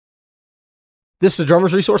This is the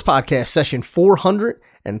Drummers Resource Podcast, session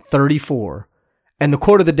 434. And the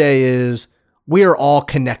quote of the day is, we are all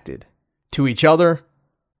connected to each other,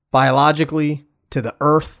 biologically, to the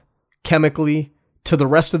earth, chemically, to the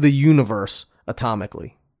rest of the universe,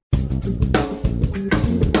 atomically.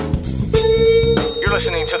 You're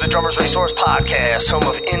listening to the Drummers Resource Podcast, home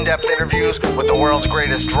of in-depth interviews with the world's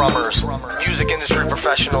greatest drummers, music industry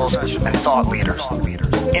professionals, and thought leaders.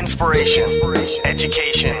 Inspiration,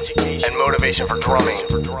 education, and motivation for drumming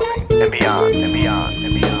and beyond, and beyond,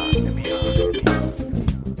 and beyond, and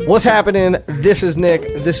beyond. What's happening? This is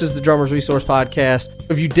Nick. This is the Drummers Resource Podcast.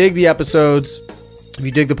 If you dig the episodes, if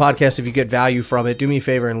you dig the podcast, if you get value from it, do me a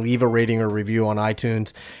favor and leave a rating or review on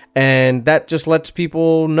iTunes. And that just lets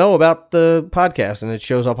people know about the podcast, and it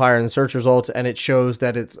shows up higher in the search results, and it shows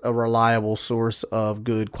that it's a reliable source of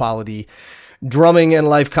good quality drumming and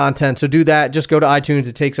life content. So do that. Just go to iTunes.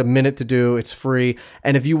 It takes a minute to do. It's free.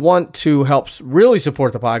 And if you want to help really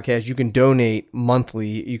support the podcast, you can donate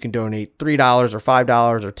monthly. You can donate $3 or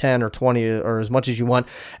 $5 or $10 or $20 or as much as you want.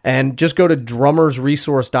 And just go to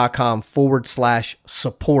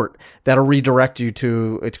drummersresource.com/support. That'll redirect you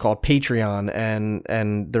to, it's called Patreon.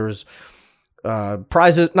 And there's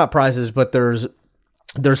prizes, not prizes, but there's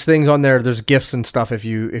things on there. There's gifts and stuff if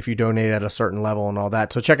you donate at a certain level and all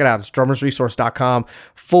that. So check it out. It's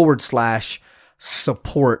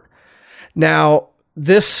drummersresource.com/support. Now,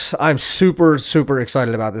 I'm super, super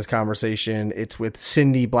excited about this conversation. It's with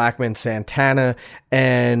Cindy Blackman Santana,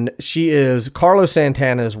 and she is Carlos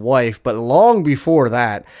Santana's wife. But long before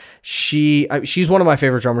that, she's one of my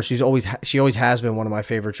favorite drummers. She always has been one of my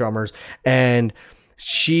favorite drummers. And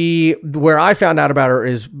where I found out about her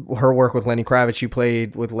is her work with Lenny Kravitz. She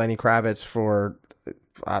played with Lenny Kravitz for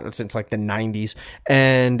since like the 90s,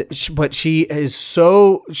 but she's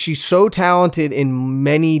so talented in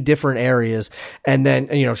many different areas. And then,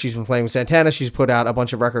 she's been playing with Santana. She's put out a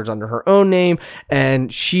bunch of records under her own name,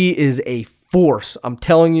 and she is a force. I'm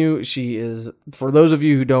telling you, she is. For those of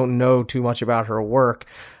you who don't know too much about her work,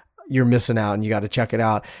 you're missing out, and you got to check it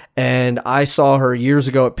out. And I saw her years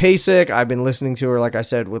ago at PASIC. I've been listening to her, like I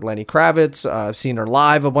said, with Lenny Kravitz. I've seen her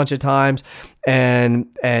live a bunch of times, and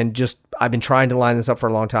just I've been trying to line this up for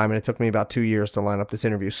a long time, and it took me about 2 years to line up this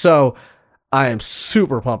interview. So I am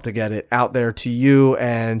super pumped to get it out there to you,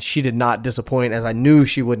 and she did not disappoint, as I knew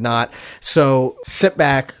she would not. So sit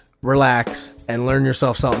back, relax, and learn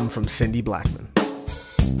yourself something from Cindy Blackman.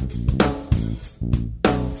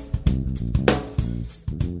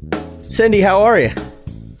 Cindy, how are you?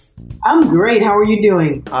 I'm great. How are you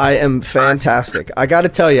doing? I am fantastic. I got to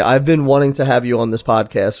tell you, I've been wanting to have you on this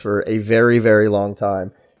podcast for a very, very long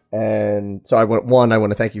time. And so I want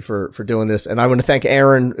to thank you for doing this. And I want to thank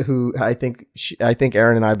Aaron, who I think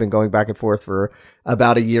Aaron and I have been going back and forth for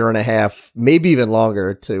about a year and a half, maybe even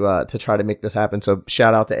longer, to try to make this happen. So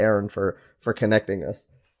shout out to Aaron for connecting us.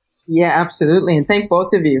 Yeah, absolutely. And thank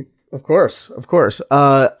both of you. Of course.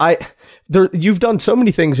 You've done so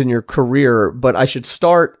many things in your career, but I should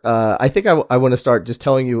start. I think I want to start just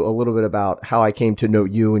telling you a little bit about how I came to know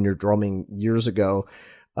you and your drumming years ago.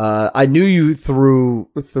 I knew you through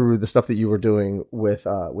the stuff that you were doing with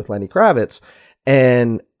Lenny Kravitz,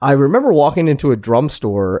 and I remember walking into a drum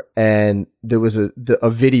store and there was a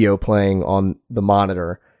video playing on the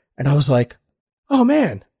monitor, and I was like, "Oh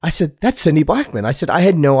man." I said, that's Cindy Blackman. I said, I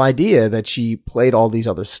had no idea that she played all these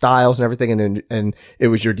other styles and everything. And it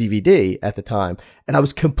was your DVD at the time. And I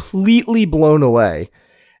was completely blown away.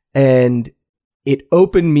 And it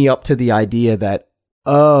opened me up to the idea that,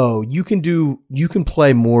 you can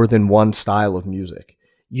play more than one style of music.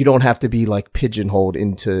 You don't have to be like pigeonholed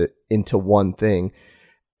into one thing.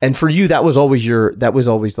 And for you, that was always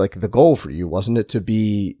like the goal for you, wasn't it? To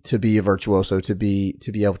be a virtuoso, to be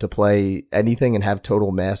able to play anything and have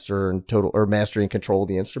total mastery and control of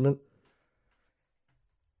the instrument.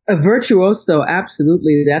 A virtuoso,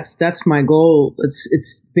 absolutely. That's my goal.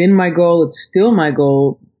 It's been my goal. It's still my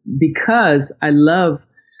goal, because I love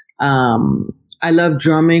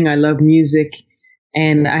drumming. I love music,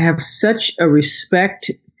 and I have such a respect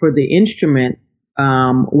for the instrument.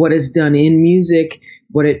 What it's done in music,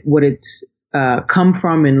 what it's come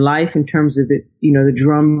from in life in terms of it, the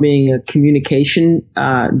drum being a communication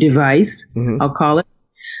device, I'll call it,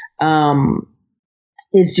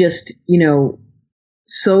 is just,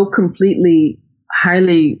 so completely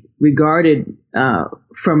highly regarded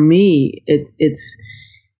from me. It's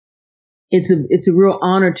a real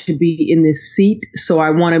honor to be in this seat. So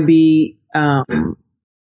I want to be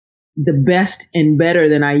the best and better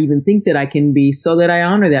than I even think that I can be, so that I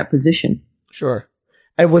honor that position. Sure.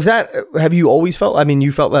 And have you always felt,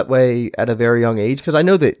 you felt that way at a very young age? Because I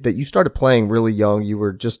know that you started playing really young. You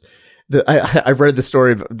were just I read the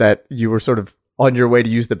story that you were sort of on your way to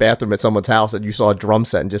use the bathroom at someone's house and you saw a drum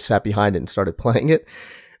set and just sat behind it and started playing it.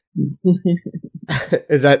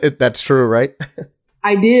 That's true, right?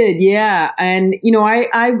 I did, yeah. And,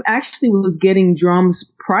 I actually was getting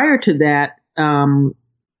drums prior to that.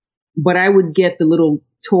 But I would get the little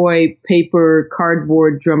toy paper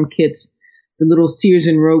cardboard drum kits, the little Sears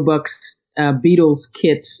and Roebuck's Beatles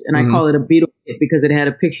kits, and I call it a Beatles kit because it had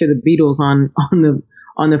a picture of the Beatles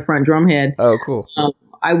on the front drum head. Oh, cool.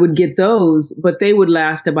 I would get those, but they would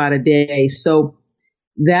last about a day. So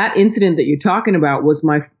that incident that you're talking about was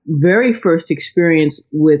my very first experience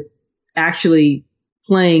with actually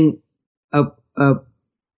playing a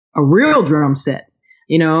real drum set,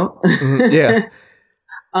 Yeah.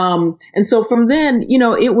 And so from then,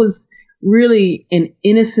 it was really an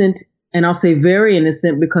innocent, and I'll say very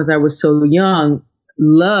innocent because I was so young,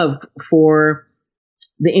 love for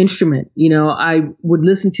the instrument. I would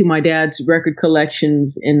listen to my dad's record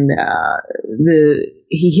collections, and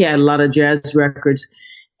he had a lot of jazz records,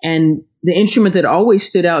 and the instrument that always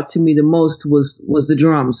stood out to me the most was the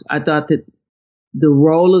drums. I thought that the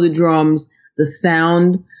roll of the drums, the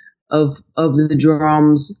sound of the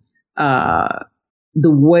drums,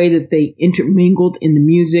 the way that they intermingled in the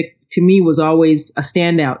music, to me was always a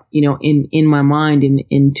standout, in my mind and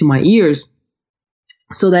into my ears.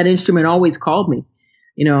 So that instrument always called me,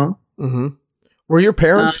 Mm-hmm. Were your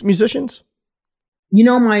parents musicians?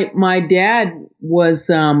 My dad was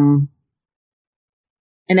an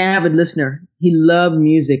avid listener. He loved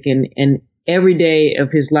music, and every day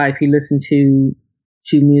of his life he listened to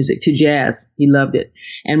music, to jazz. He loved it.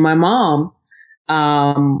 And my mom,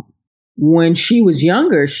 when she was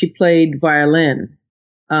younger, she played violin.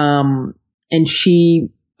 And she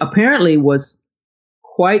apparently was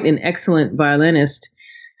quite an excellent violinist.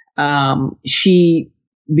 She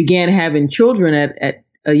began having children at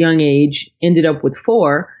a young age, ended up with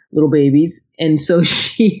 4 little babies. And so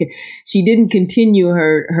she didn't continue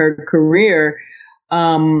her career.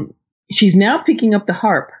 She's now picking up the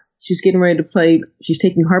harp. She's getting ready to play. She's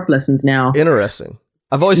taking harp lessons now. Interesting.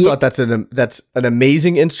 I've always thought that's an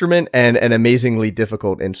amazing instrument and an amazingly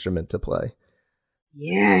difficult instrument to play.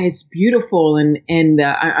 Yeah, it's beautiful, and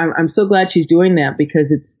I'm so glad she's doing that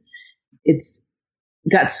because it's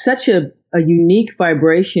got such a unique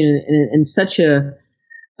vibration and such a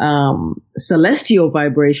celestial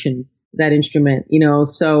vibration, that instrument.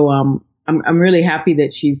 So I'm really happy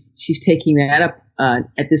that she's taking that up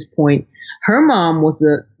at this point. Her mom was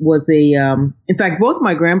in fact, both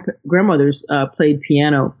my grandmothers played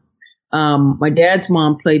piano. My dad's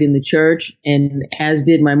mom played in the church, and as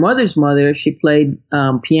did my mother's mother. She played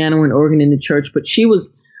piano and organ in the church, but she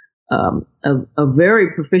was a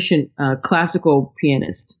very proficient classical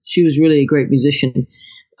pianist. She was really a great musician.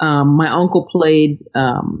 My uncle played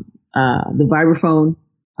the vibraphone.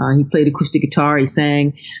 He played acoustic guitar. He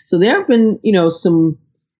sang. So there have been,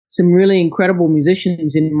 some really incredible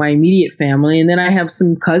musicians in my immediate family, and then I have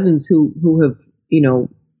some cousins who have,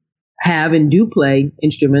 have and do play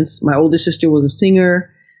instruments. My older sister was a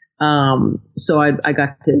singer, so I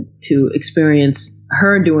got to experience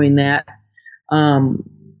her doing that.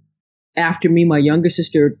 After me, my younger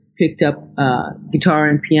sister picked up guitar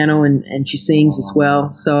and piano, and she sings as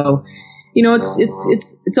well. So,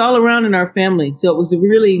 it's all around in our family. So it was a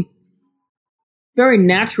really very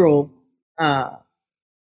natural,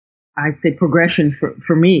 I say, progression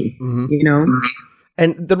for me. Mm-hmm.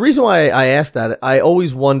 And the reason why I asked that, I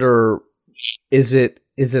always wonder, is it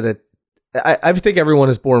I think everyone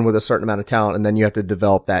is born with a certain amount of talent, and then you have to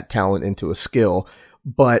develop that talent into a skill.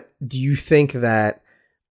 But do you think that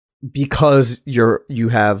because you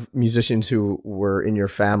have musicians who were in your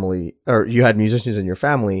family, or you had musicians in your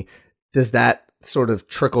family, does that sort of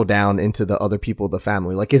trickle down into the other people of the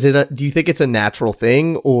family? Like, do you think it's a natural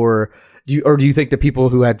thing, or do you think the people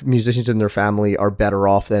who had musicians in their family are better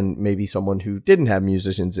off than maybe someone who didn't have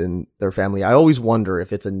musicians in their family? I always wonder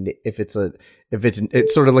if it's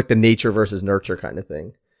sort of like the nature versus nurture kind of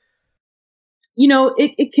thing.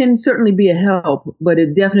 It can certainly be a help, but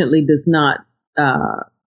it definitely does not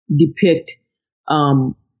depict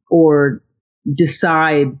or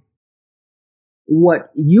decide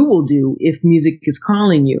what you will do if music is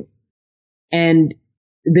calling you. And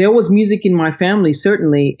there was music in my family,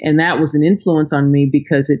 certainly, and that was an influence on me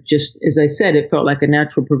because it just, as I said, it felt like a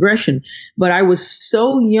natural progression. But I was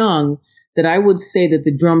so young that I would say that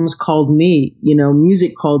the drums called me,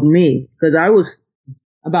 music called me, because I was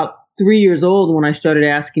about 3 years old when I started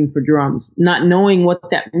asking for drums, not knowing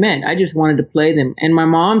what that meant. I just wanted to play them. And my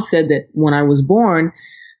mom said that when I was born,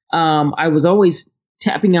 I was always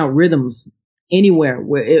tapping out rhythms anywhere.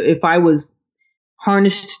 Where if I was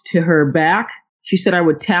harnessed to her back. She said I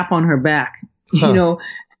would tap on her back,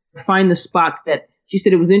 find the spots that she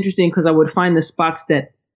said it was interesting because I would find the spots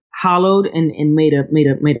that hollowed and made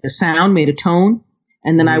a sound, made a tone.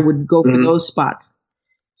 And then I would go for those spots.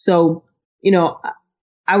 So,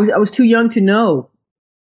 I was too young to know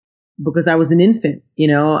because I was an infant,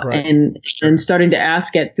 right. and starting to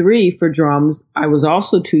ask at 3 for drums, I was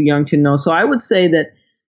also too young to know. So I would say that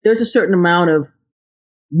there's a certain amount of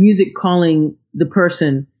music calling the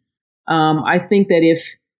person. I think that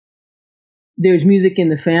if there's music in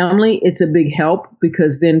the family, it's a big help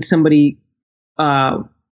because then somebody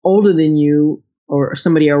older than you or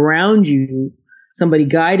somebody around you, somebody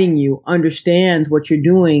guiding you, understands what you're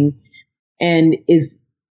doing and is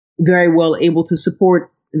very well able to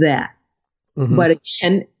support that. Mm-hmm. But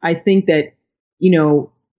again, I think that,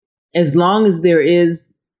 as long as there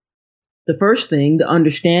is the first thing, the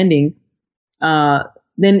understanding,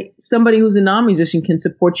 then somebody who's a non-musician can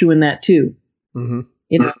support you in that too.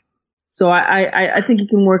 Mm-hmm. So I think it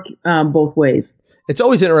can work both ways. It's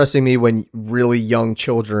always interesting to me when really young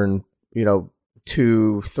children,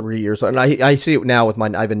 2, 3 years old, and I see it now with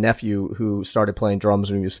I have a nephew who started playing drums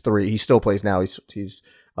when he was 3. He still plays now. He's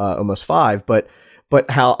almost 5, but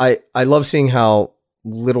how I love seeing how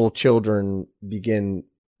little children begin,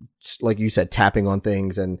 like you said, tapping on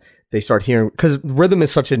things and they start hearing, because rhythm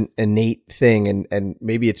is such an innate thing, and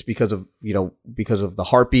maybe it's because of the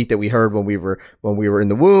heartbeat that we heard when we were in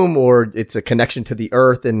the womb, or it's a connection to the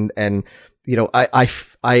earth, and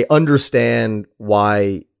I understand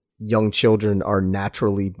why young children are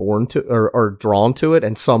naturally born to or drawn to it,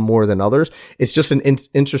 and some more than others. It's just an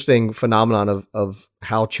interesting phenomenon of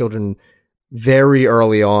how children very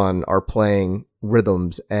early on are playing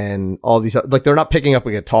rhythms and all these, like, they're not picking up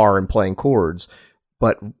a guitar and playing chords,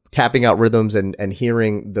 but tapping out rhythms and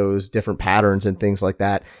hearing those different patterns and things like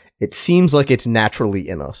that. It seems like it's naturally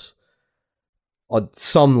in us on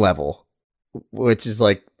some level, which is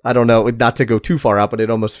like, I don't know, not to go too far out, but it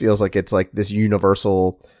almost feels like it's like this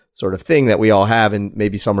universal sort of thing that we all have, and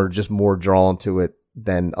maybe some are just more drawn to it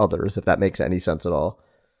than others, if that makes any sense at all.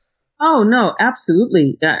 Oh, no,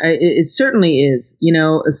 absolutely. It certainly is.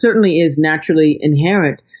 It certainly is naturally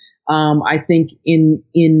inherent. I think in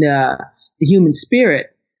the human spirit,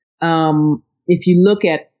 if you look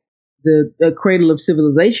at the cradle of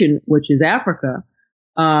civilization, which is Africa,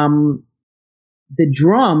 the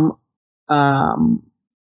drum, the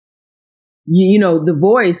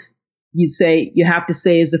voice, you have to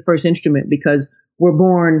say is the first instrument because we're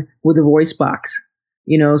born with a voice box.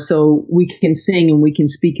 So we can sing and we can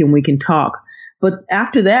speak and we can talk. But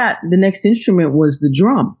after that, the next instrument was the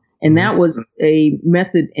drum. And that was a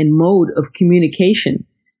method and mode of communication.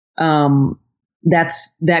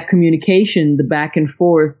 That's that communication, the back and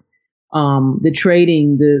forth, the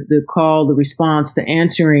trading, the call, the response, the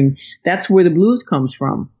answering. That's where the blues comes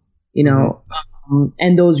from,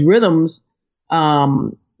 and those rhythms,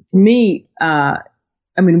 to me,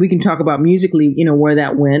 we can talk about musically, where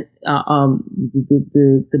that went.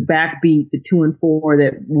 The backbeat, the 2 and 4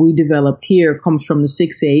 that we developed here comes from the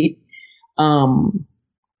 6/8.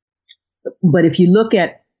 But if you look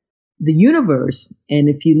at the universe, and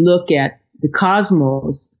if you look at the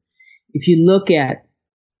cosmos, if you look at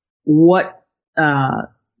what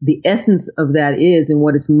the essence of that is and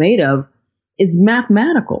what it's made of, is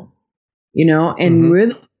mathematical, and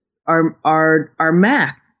rhythm are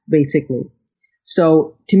math basically.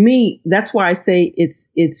 So to me, that's why I say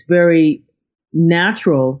it's very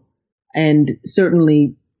natural and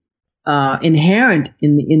certainly inherent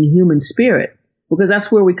in the human spirit, because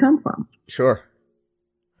that's where we come from. Sure.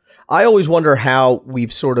 I always wonder how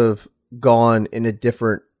we've sort of gone in a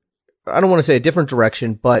different, I don't want to say a different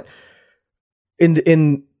direction, but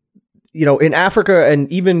in Africa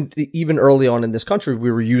and even early on in this country,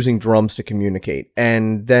 we were using drums to communicate.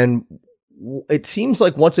 And then it seems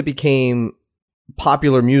like once it became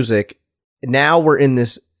popular music, now we're in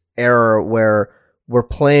this era where we're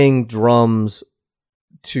playing drums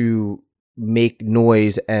to make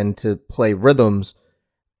noise and to play rhythms,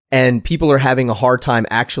 and people are having a hard time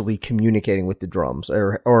actually communicating with the drums,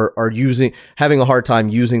 or are having a hard time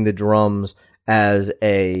using the drums as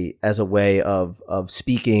a way of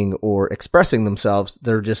speaking or expressing themselves.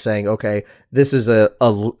 They're just saying, okay, this is a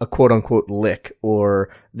quote unquote lick, or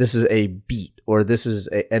this is a beat, or this is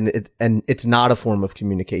and it's not a form of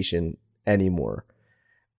communication anymore.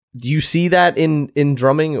 Do you see that in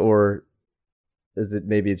drumming, or is it,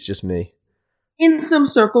 maybe it's just me? In some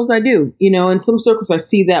circles, I do. In some circles, I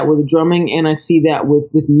see that with drumming, and I see that with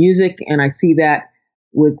music, and I see that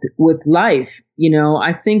with life.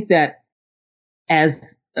 I think that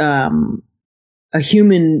as a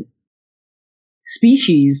human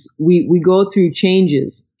species, we go through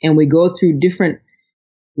changes and we go through different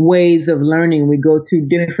ways of learning. We go through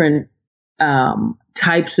different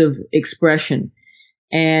types of expression.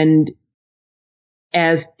 And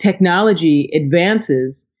as technology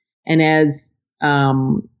advances and as,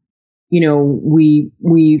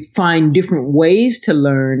 we find different ways to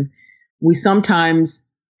learn, we sometimes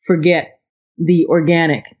forget the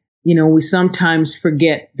organic. We sometimes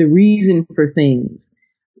forget the reason for things.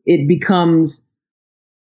 It becomes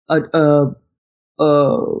a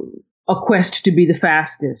quest to be the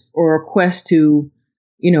fastest, or a quest to,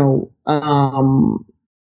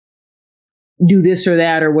 do this or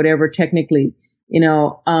that or whatever technically,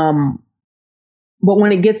 but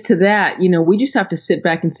when it gets to that, we just have to sit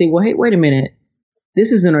back and say, well, hey, wait a minute.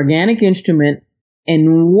 This is an organic instrument.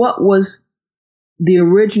 And what was the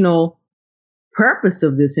original purpose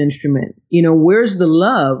of this instrument? Where's the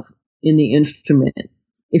love in the instrument?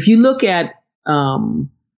 If you look at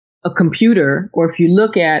a computer, or if you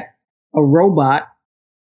look at a robot,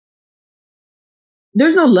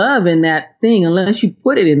 there's no love in that thing unless you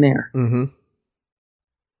put it in there. Mm-hmm.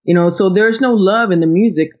 So there's no love in the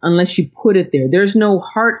music unless you put it there. There's no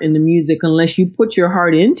heart in the music unless you put your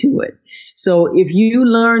heart into it. So if you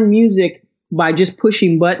learn music by just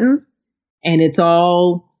pushing buttons and it's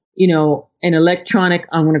all, an electronic,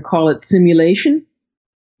 I'm going to call it simulation,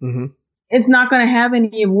 mm-hmm. It's not going to have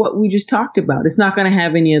any of what we just talked about. It's not going to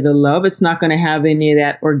have any of the love. It's not going to have any of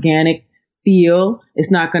that organic feel. It's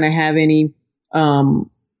not going to have any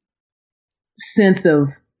sense of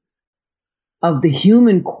the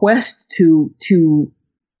human quest to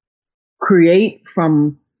create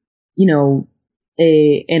from, an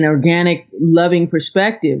organic, loving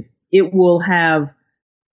perspective. It will have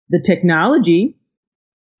the technology,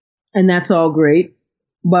 and that's all great.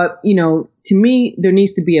 But, to me, there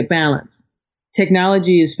needs to be a balance.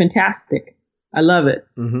 Technology is fantastic. I love it.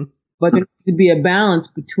 Mm-hmm. But there needs to be a balance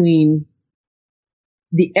between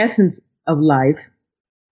the essence of life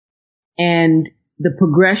and the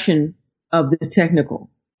progression of the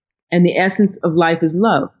technical. And the essence of life is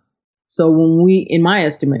love. So in my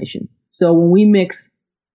estimation, when we mix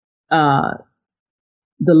the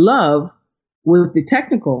love with the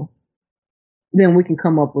technical, then we can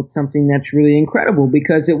come up with something that's really incredible,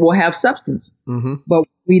 because it will have substance. Mm-hmm. But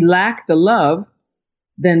we lack the love,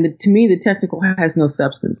 then to me, the technical has no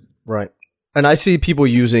substance. Right. And I see people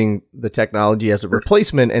using the technology as a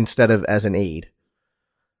replacement instead of as an aid.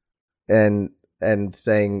 And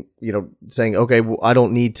saying, okay, well, I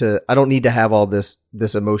don't need to have all this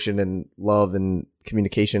emotion and love and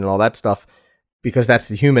communication and all that stuff, because that's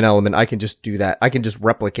the human element. I can just do that. I can just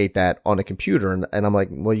replicate that on a computer. And I'm like,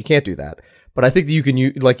 well, you can't do that. But I think that you can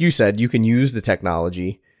use, like you said, you can use the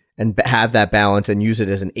technology and have that balance and use it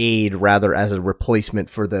as an aid rather as a replacement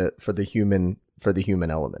for the human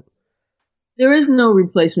element. There is no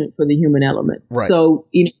replacement for the human element. Right. So,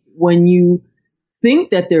 when you think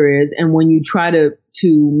that there is, and when you try to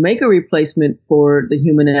make a replacement for the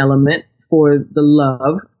human element, for the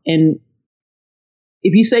love, and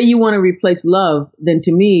if you say you want to replace love, then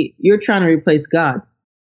to me, you're trying to replace God,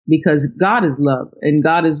 because God is love and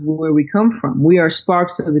God is where we come from. We are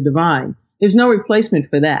sparks of the divine. There's no replacement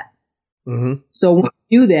for that. Mm-hmm. So when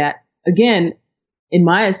you do that, again, in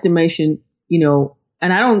my estimation,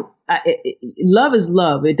 and love is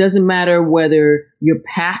love. It doesn't matter whether your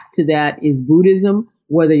path to that is Buddhism,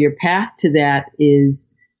 whether your path to that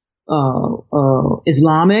is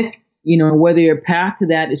Islamic, whether your path to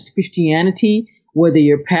that is Christianity, whether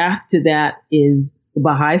your path to that is the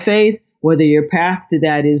Baha'i faith, whether your path to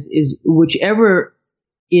that is whichever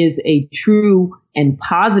is a true and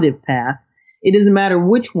positive path. It doesn't matter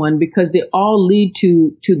which one, because they all lead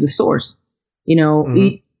to the source.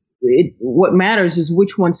 Mm-hmm. What matters is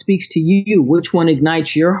which one speaks to you, which one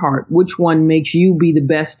ignites your heart, which one makes you be the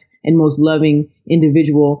best and most loving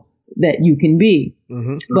individual that you can be.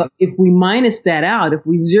 Mm-hmm. But if we minus that out, if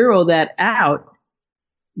we zero that out,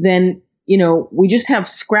 then, we just have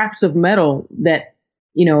scraps of metal that,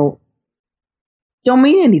 don't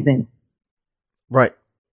mean anything. Right.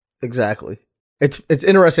 Exactly. It's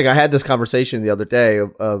interesting. I had this conversation the other day.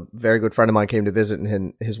 A very good friend of mine came to visit,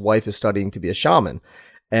 and his wife is studying to be a shaman.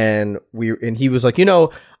 And he was like,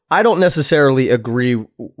 I don't necessarily agree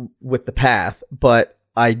with the path, but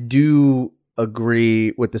I do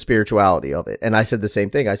agree with the spirituality of it. And I said the same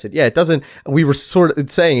thing. I said, yeah, we were sort of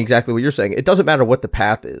saying exactly what you're saying. It doesn't matter what the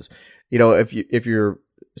path is. If you're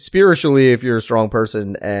spiritually, if you're a strong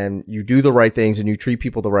person and you do the right things and you treat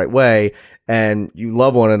people the right way and you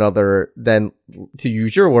love one another, then, to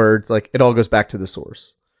use your words, like, it all goes back to the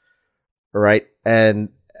source. Right. And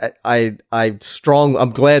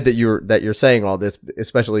I'm glad that you're saying all this,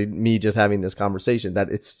 especially me just having this conversation, that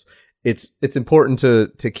it's important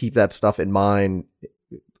to keep that stuff in mind,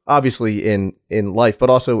 obviously in life, but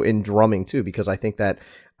also in drumming too, because I think that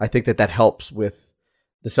helps with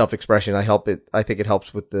the self-expression. I think it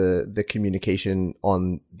helps with the communication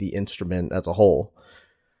on the instrument as a whole.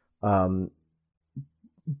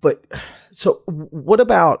 But so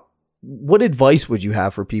what advice would you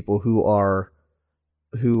have for people who are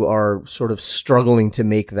sort of struggling to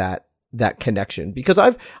make that connection? Because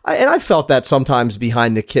I've felt that sometimes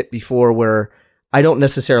behind the kit before, where I don't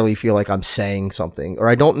necessarily feel like I'm saying something, or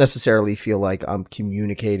I don't necessarily feel like I'm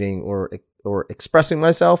communicating or expressing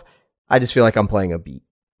myself. I just feel like I'm playing a beat.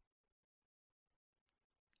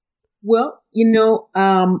 Well,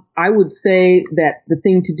 I would say that the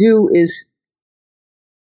thing to do is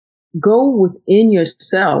go within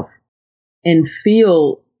yourself and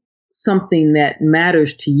feel something that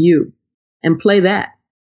matters to you and play that.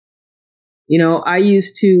 I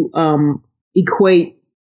used to equate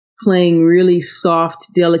playing really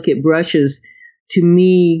soft, delicate brushes to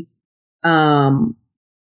me rubbing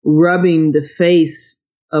the face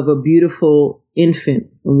of a beautiful infant,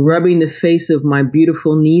 rubbing the face of my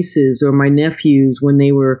beautiful nieces or my nephews when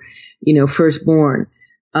they were, first born,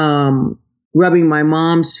 rubbing my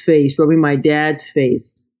mom's face, rubbing my dad's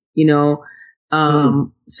face, So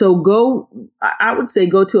I would say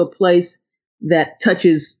go to a place that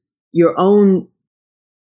touches your own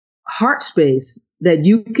heart space that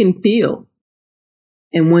you can feel.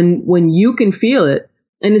 And when you can feel it,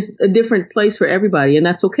 and it's a different place for everybody, and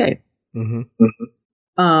that's okay. Mm-hmm.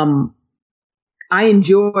 Mm-hmm. I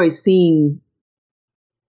enjoy seeing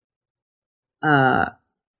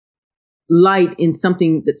light in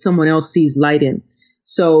something that someone else sees light in.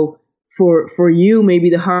 So for you, maybe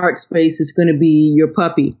the heart space is going to be your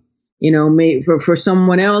puppy. For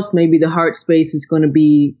someone else, maybe the heart space is going to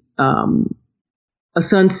be a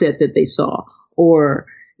sunset that they saw, or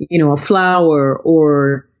a flower,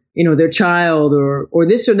 or their child, or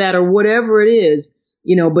this or that, or whatever it is.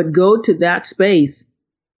 But go to that space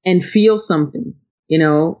and feel something.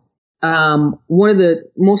 One of the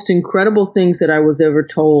most incredible things that I was ever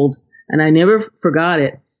told, and I never forgot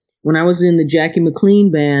it, when I was in the Jackie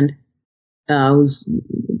McLean band. I was a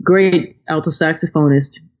great alto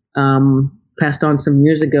saxophonist, passed on some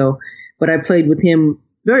years ago, but I played with him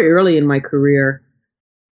very early in my career.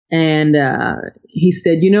 And he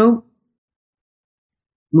said,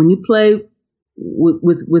 when you play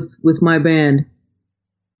with my band,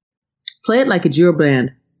 play it like it's your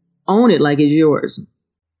band, own it like it's yours.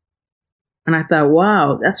 And I thought,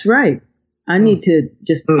 wow, that's right. I need to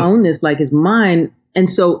just own this like it's mine. And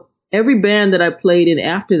so every band that I played in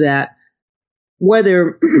after that,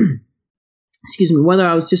 whether whether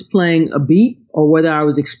I was just playing a beat or whether I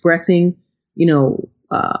was expressing,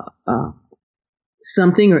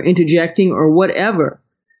 something or interjecting or whatever,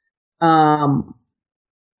 I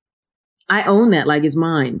own that like it's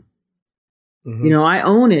mine. Mm-hmm. I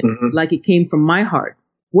own it like it came from my heart,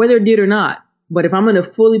 whether it did or not. But if I'm going to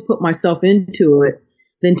fully put myself into it,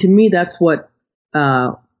 then to me, that's what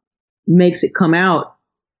makes it come out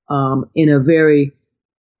in a very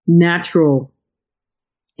natural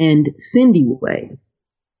and Cindy way.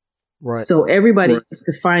 Right. So everybody needs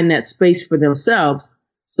to find that space for themselves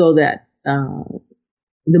so that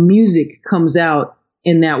the music comes out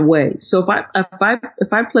in that way. So if I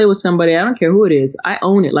play with somebody, I don't care who it is, I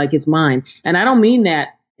own it like it's mine. And I don't mean that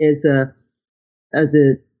as an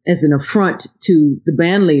affront to the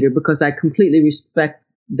band leader, because I completely respect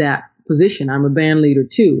that position. I'm a band leader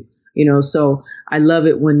too, so I love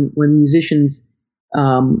it when musicians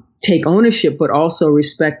take ownership, but also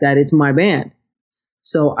respect that it's my band.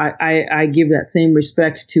 So I give that same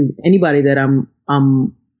respect to anybody that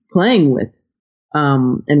I'm playing with,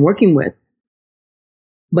 and working with.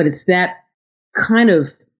 But it's that kind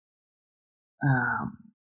of,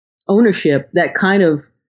 ownership, that kind of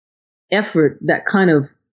effort, that kind of,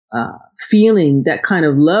 feeling, that kind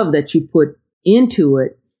of love that you put into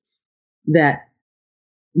it that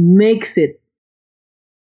makes it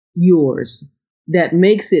yours, that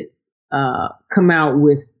makes it come out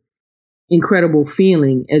with incredible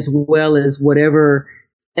feeling, as well as whatever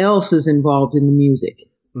else is involved in the music,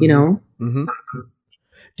 Mm-hmm.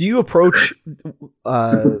 Do you approach,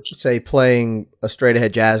 say, playing a straight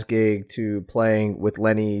ahead jazz gig to playing with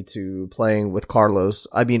Lenny to playing with Carlos?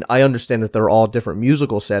 I mean, I understand that they're all different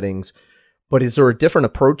musical settings, but is there a different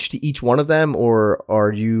approach to each one of them, or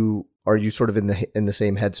are you sort of in the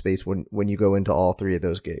same headspace when you go into all three of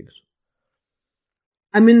those gigs?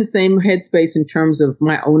 I'm in the same headspace in terms of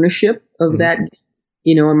my ownership of that.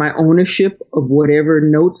 and my ownership of whatever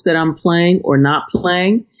notes that I'm playing or not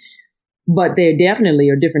playing. But there definitely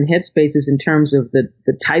are different headspaces in terms of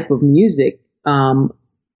the type of music.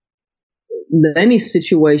 Lenny's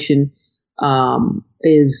situation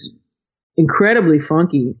is incredibly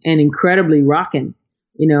funky and incredibly rocking.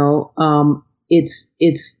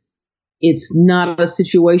 It's not a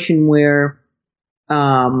situation where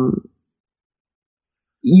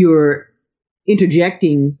you're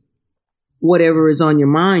interjecting whatever is on your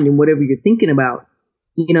mind and whatever you're thinking about,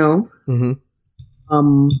 Mm-hmm.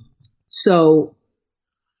 So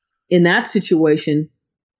in that situation,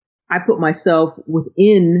 I put myself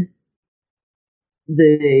within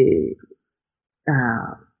the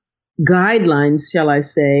guidelines, shall I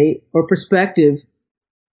say, or perspective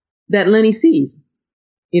that Lenny sees,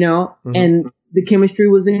 Mm-hmm. and the chemistry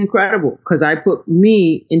was incredible because I put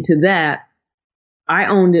me into that. I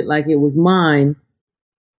owned it like it was mine,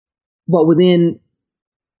 but within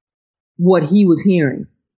what he was hearing.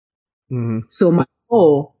 Mm-hmm. So my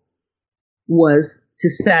goal was to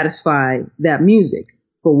satisfy that music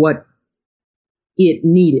for what it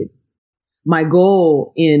needed. My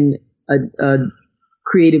goal in a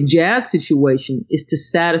creative jazz situation is to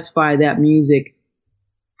satisfy that music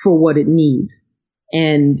for what it needs.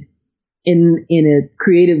 And in a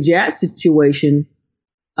creative jazz situation,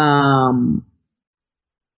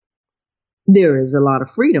 there is a lot of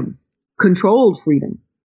freedom, controlled freedom.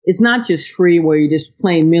 It's not just free where you're just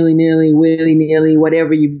playing willy-nilly,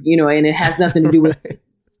 whatever and it has nothing to do with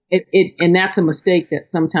it. And that's a mistake that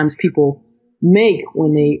sometimes people make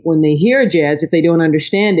when they hear jazz. If they don't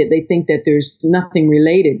understand it, they think that there's nothing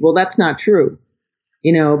related. Well, that's not true,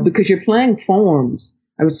 because you're playing forms.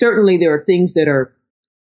 I mean, certainly there are things that are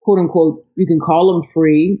quote unquote, you can call them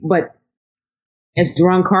free, but as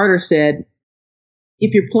Duron Carter said,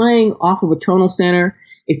 if you're playing off of a tonal center,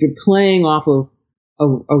 if you're playing off of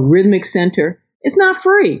a rhythmic center, it's not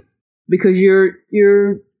free because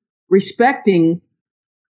you're respecting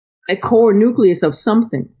a core nucleus of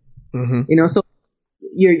something. Mm-hmm. So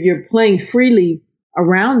you're playing freely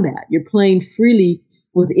around that. You're playing freely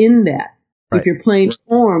within that. Right. If you're playing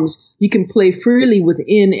forms, you can play freely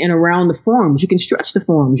within and around the forms. You can stretch the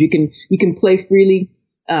forms. You can play freely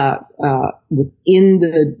within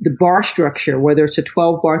the bar structure, whether it's a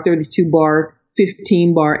 12 bar, 32 bar,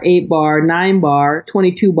 15 bar, 8 bar, 9 bar,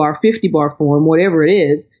 22 bar, 50 bar form, whatever it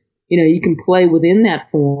is. You can play within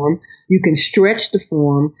that form. You can stretch the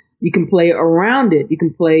form. You can play around it. You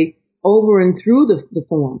can play over and through the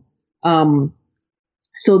form.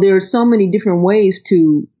 So there are so many different ways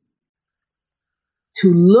to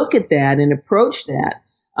look at that and approach that.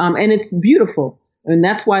 And it's beautiful. And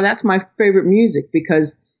that's why that's my favorite music,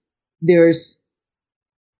 because it's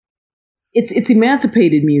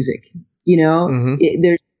emancipated music,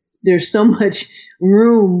 Mm-hmm. There's so much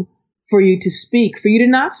room for you to speak, for you to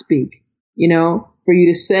not speak, for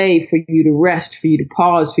you to say, for you to rest, for you to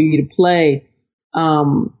pause, for you to play. I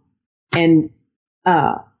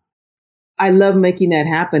love making that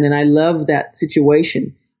happen. And I love that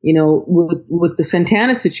situation. With the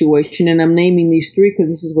Santana situation, and I'm naming these three because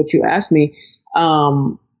this is what you asked me.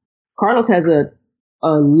 Carlos has a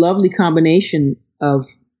lovely combination of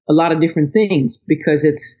a lot of different things because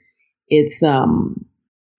it's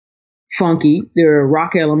funky. There are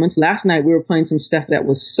rock elements. Last night we were playing some stuff that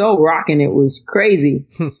was so rocking it was crazy.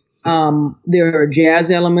 There are jazz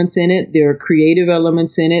elements in it. There are creative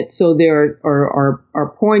elements in it. So there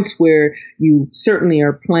are points where you certainly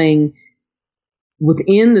are playing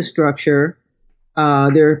within the structure.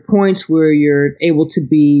 There are points where you're able to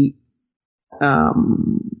be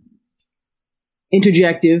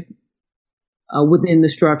interjective within the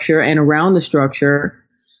structure and around the structure.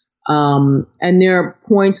 And there are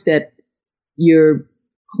points that you're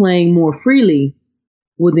playing more freely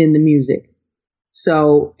within the music.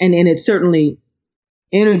 So, and it's certainly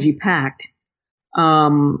energy packed.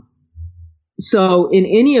 So in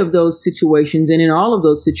any of those situations and in all of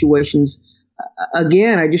those situations,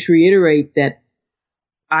 again, I just reiterate that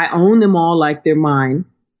I own them all like they're mine.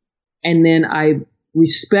 And then I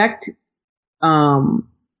respect the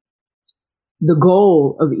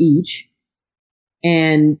goal of each.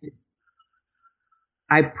 And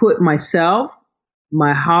I put myself,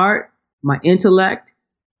 my heart, my intellect,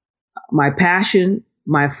 my passion,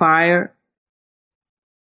 my fire,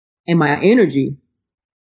 and my energy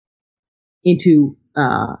into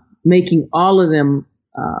making all of them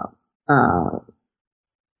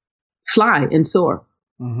fly and soar.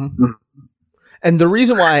 Mm-hmm. And the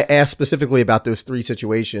reason why I asked specifically about those three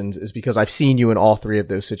situations is because I've seen you in all three of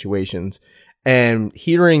those situations. And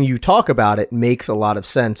hearing you talk about it makes a lot of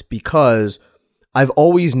sense because I've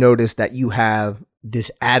always noticed that you have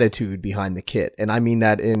this attitude behind the kit. And I mean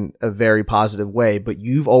that in a very positive way, but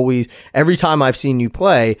you've always, every time I've seen you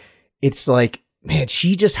play, it's like, man,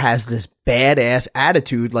 she just has this badass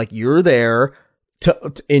attitude. Like you're there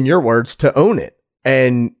to, in your words, to own it.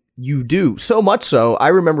 And you do so much so. I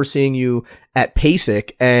remember seeing you at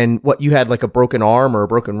PASIC and what you had like a broken arm or a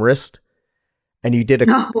broken wrist and you did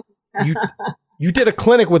you did a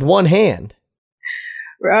clinic with one hand.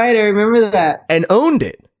 Right. I remember that. And owned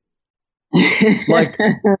it. Like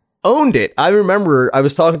owned it. I remember I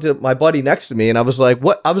was talking to my buddy next to me and I was like,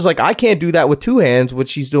 what? I was like, I can't do that with two hands, what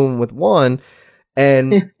she's doing with one.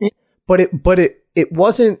 And, but it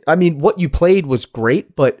wasn't, I mean, what you played was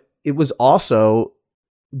great, but it was also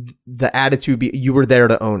the attitude, you were there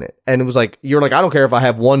to own it. And it was like, you're like, I don't care if I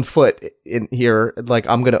have 1 foot in here, like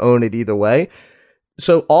I'm going to own it either way.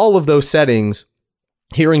 So all of those settings,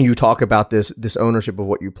 hearing you talk about this ownership of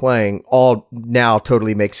what you're playing all now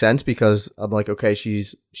totally makes sense because I'm like, okay,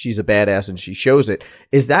 she's a badass and she shows it.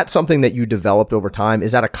 Is that something that you developed over time?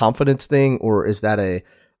 Is that a confidence thing or is that a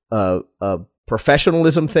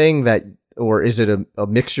professionalism thing or is it a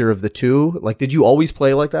mixture of the two? Like, did you always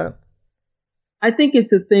play like that? I think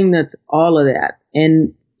it's a thing that's all of that.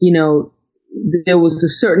 And, you know, there was a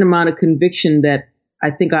certain amount of conviction that I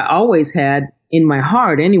think I always had in my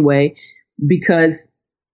heart anyway, because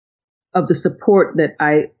of the support that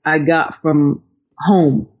I got from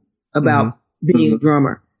home about being a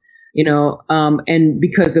drummer, you know, and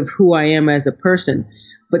because of who I am as a person.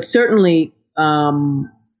 But certainly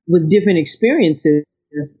with different experiences,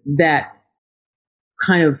 that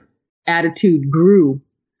kind of attitude grew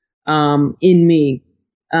in me.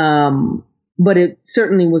 But it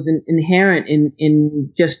certainly was inherent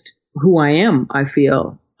in just who I am, I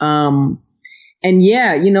feel. And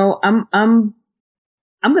yeah, you know, I'm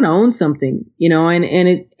going to own something, you know,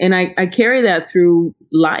 and I carry that through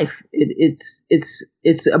life.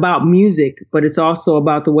 It's about music, but it's also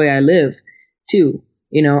about the way I live too.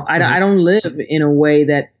 You know, I don't live in a way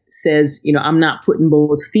that says, you know, I'm not putting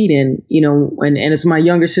both feet in, you know, and as my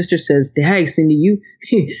younger sister says, hey, Cindy,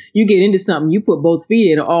 you get into something, you put both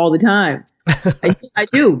feet in all the time. I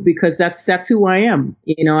do, because that's who I am.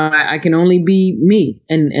 You know, I can only be me,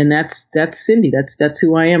 and that's Cindy. That's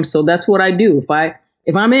who I am. So that's what I do.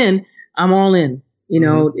 If I'm in, I'm all in. You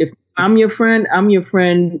know, if I'm your friend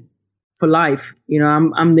for life. You know,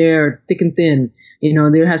 I'm there thick and thin. You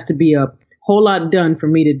know, there has to be a whole lot done for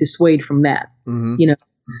me to dissuade from that. You know,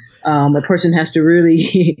 a person has to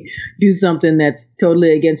really do something that's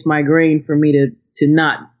totally against my grain for me to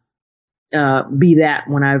not be that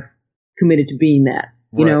when I've committed to being that.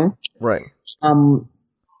 You know, right?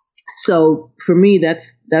 So for me,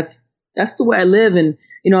 that's the way I live. And,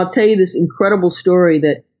 you know, I'll tell you this incredible story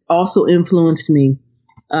that also influenced me,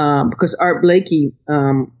 because Art Blakey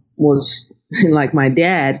was like my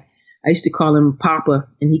dad. I used to call him Papa,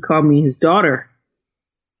 and he called me his daughter.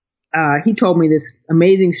 He told me this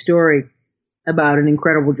amazing story about an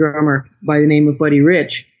incredible drummer by the name of Buddy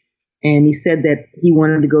Rich. And he said that he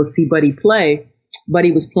wanted to go see Buddy play.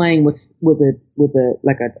 Buddy was playing with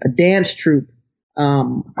a dance troupe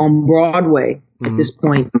on Broadway at this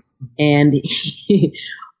point. And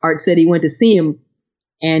Art said he went to see him,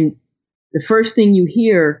 and the first thing you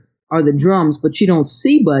hear are the drums, but you don't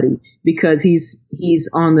see Buddy because he's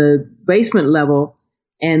on the basement level,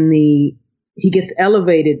 and he gets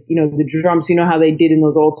elevated. You know, the drums. You know how they did in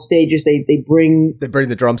those old stages? They bring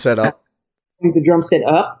the drum set up. Bring the drum set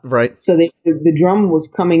up, right? So the drum was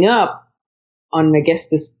coming up on, I guess,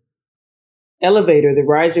 this elevator. The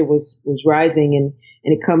riser was rising, and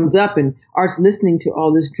it comes up, and Art's listening to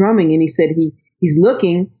all this drumming, and he said he's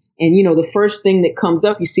looking, and you know, the first thing that comes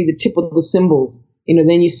up, you see the tip of the cymbals, you know,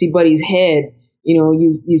 then you see Buddy's head, you know,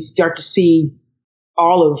 you start to see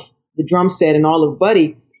all of the drum set and all of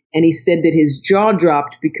Buddy, and he said that his jaw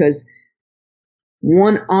dropped because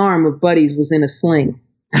one arm of Buddy's was in a sling.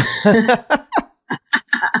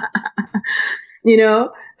 You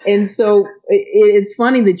know? And so it's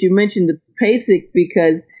funny that you mentioned the PASIC,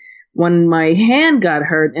 because when my hand got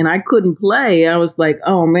hurt and I couldn't play, I was like,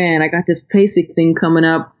 oh man, I got this PASIC thing coming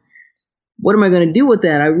up. What am I going to do with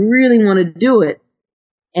that? I really want to do it.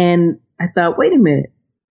 And I thought, wait a minute.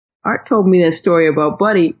 Art told me that story about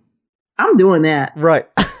Buddy. I'm doing that. Right.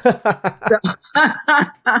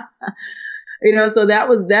 You know, so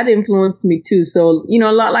that influenced me too. So, you know,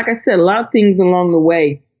 a lot, like I said, a lot of things along the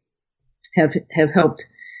way have helped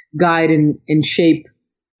guide and shape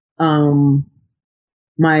my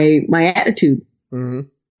attitude. Mm-hmm.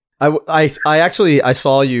 I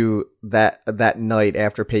saw you that night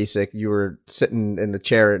after PASIC. You were sitting in the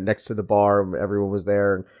chair next to the bar, and everyone was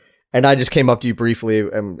there, And I just came up to you briefly.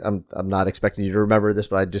 I'm not expecting you to remember this,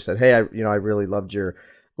 but I just said, hey, I really loved your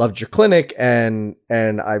clinic, and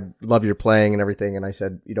I love your playing and everything. And I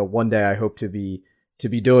said, one day I hope to be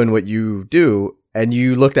doing what you do. And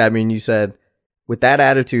you looked at me and you said, with that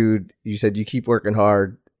attitude, you said, you keep working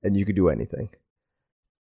hard and you could do anything.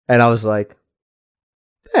 And I was like,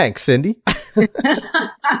 thanks, Cindy.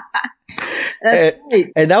 That's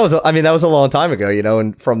great. And that was a long time ago,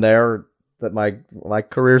 and from there, that my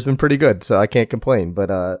career's been pretty good, so I can't complain. But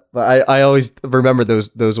I always remember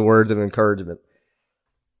those words of encouragement.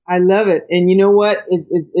 I love it. And you know what?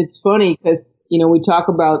 It's funny because, we talk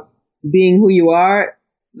about being who you are.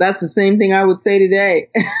 That's the same thing I would say today.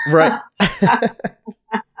 Right.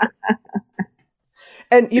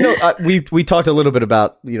 And, we talked a little bit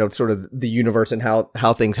about, sort of the universe and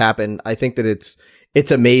how things happen. I think that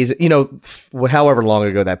it's amazing, however long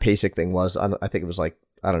ago that PASIC thing was. I think it was like,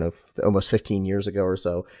 I don't know, almost 15 years ago or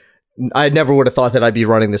so. I never would have thought that I'd be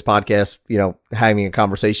running this podcast, having a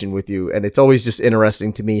conversation with you. And it's always just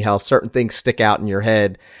interesting to me how certain things stick out in your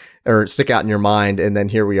head or stick out in your mind. And then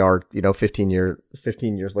here we are, 15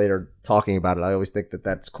 years later talking about it. I always think that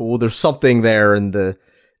that's cool. There's something there in the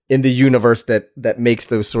universe that makes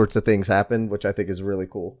those sorts of things happen, which I think is really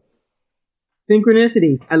cool.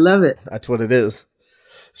 Synchronicity. I love it. That's what it is.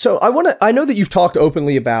 So I know that you've talked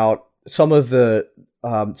openly about some of the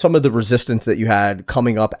resistance that you had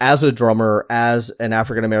coming up as a drummer, as an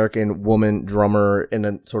African-American woman drummer in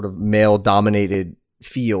a sort of male-dominated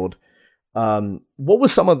field. What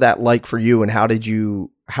was some of that like for you, and how did you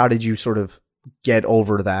sort of get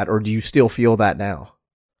over that, or do you still feel that now?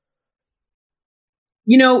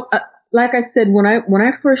 Like I said, when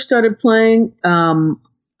I first started playing,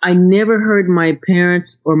 I never heard my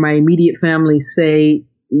parents or my immediate family say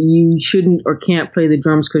you shouldn't or can't play the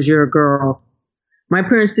drums because you're a girl. My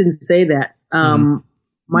parents didn't say that.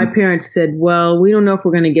 My parents said, well, we don't know if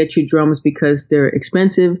we're going to get you drums because they're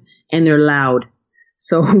expensive and they're loud.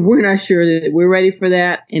 So we're not sure that we're ready for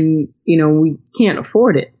that. And, we can't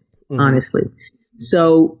afford it, honestly.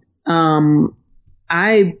 So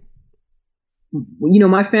my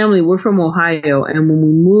family, we're from Ohio. And when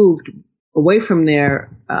we moved away from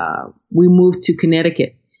there, we moved to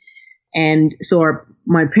Connecticut. And so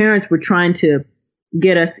my parents were trying to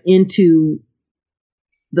get us into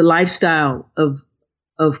the lifestyle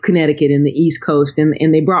of Connecticut and the East Coast,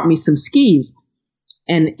 and they brought me some skis,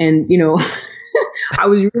 and I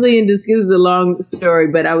was really into skis. This is a long story,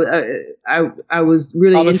 but I was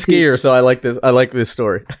really. I'm a skier, so I like this. I like this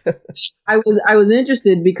story. I was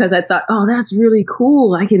interested because I thought, oh, that's really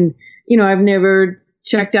cool. I can, I've never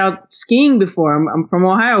checked out skiing before. I'm from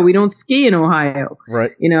Ohio. We don't ski in Ohio,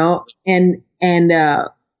 right? And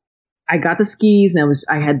I got the skis, and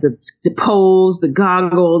I had the poles, the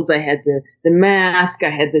goggles, I had the mask, I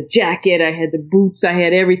had the jacket, I had the boots, I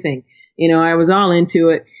had everything. I was all into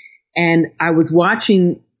it. And I was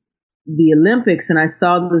watching the Olympics, and I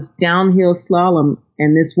saw this downhill slalom,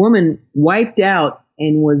 and this woman wiped out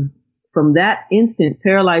and was, from that instant,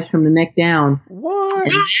 paralyzed from the neck down. What?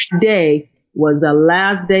 And that day was the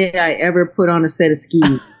last day I ever put on a set of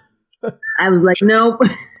skis. I was like, nope.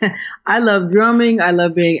 I love drumming. I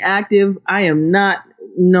love being active.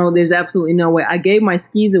 There's absolutely no way. I gave my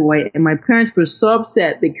skis away, and my parents were so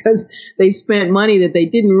upset because they spent money that they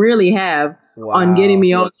didn't really have on getting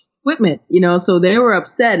me all the equipment, so they were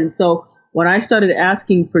upset. And so when I started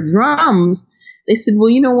asking for drums, they said, well,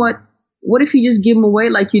 you know what? What if you just give them away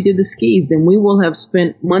like you did the skis? Then we will have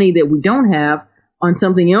spent money that we don't have on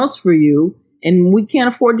something else for you, and we can't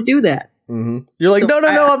afford to do that. Mm-hmm. You're like, no,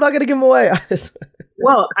 I'm not going to give them away.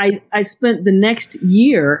 Well, I spent the next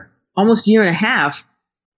year, almost year and a half,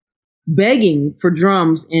 begging for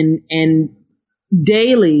drums and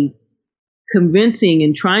daily convincing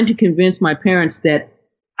and trying to convince my parents that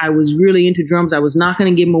I was really into drums. I was not going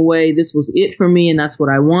to give them away. This was it for me, and that's what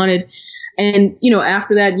I wanted. And,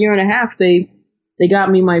 after that year and a half, they got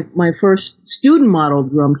me my first student model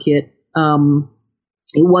drum kit.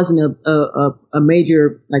 It wasn't a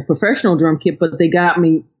major, like, professional drum kit, but they got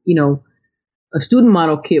me, a student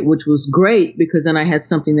model kit, which was great because then I had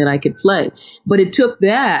something that I could play. But it took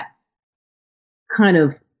that kind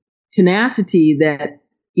of tenacity that,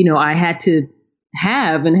 I had to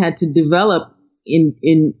have and had to develop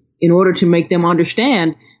in order to make them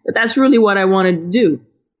understand that that's really what I wanted to do,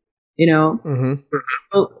 Mm-hmm.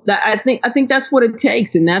 So I think that's what it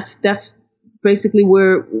takes. And that's basically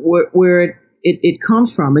where it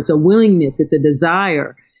comes from. It's a willingness. It's a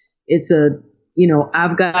desire. It's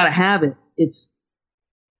I've got to have it. It's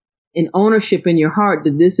an ownership in your heart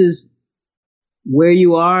that this is where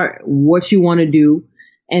you are, what you want to do.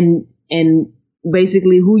 And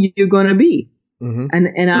basically who you're going to be. Mm-hmm.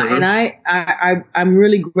 I'm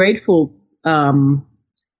really grateful to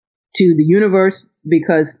the universe,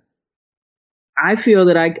 because I feel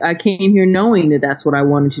that I came here knowing that that's what I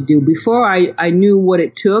wanted to do. Before I knew what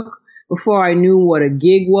it took, before I knew what a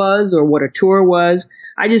gig was or what a tour was,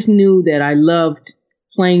 I just knew that I loved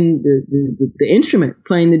playing the instrument,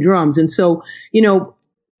 playing the drums. And so,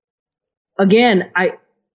 again, I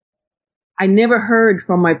never heard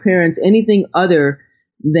from my parents anything other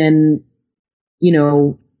than,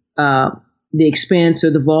 the expense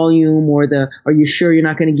or the volume or are you sure you're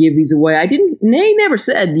not going to give these away? They never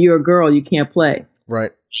said, you're a girl, you can't play.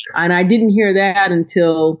 Right. And I didn't hear that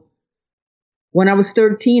until when I was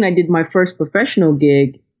 13. I did my first professional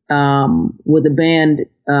gig with a band.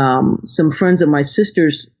 Some friends of my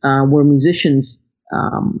sister's were musicians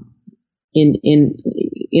in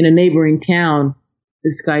a neighboring town.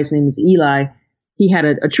 This guy's name is Eli. He had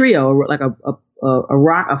a trio, like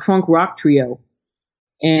a funk rock trio,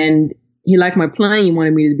 and he liked my playing. He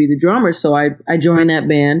wanted me to be the drummer, so I joined that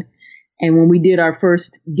band. And when we did our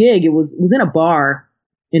first gig, it was in a bar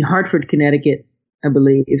in Hartford, Connecticut, I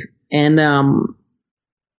believe. And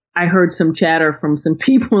I heard some chatter from some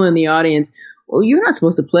people in the audience. Well, you're not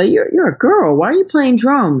supposed to play. You're a girl. Why are you playing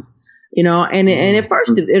drums? And at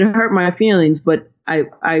first it hurt my feelings, but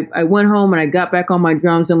I went home and I got back on my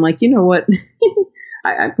drums. I'm like, you know what?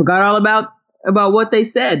 I forgot all about what they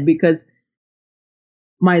said, because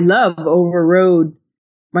my love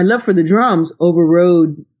for the drums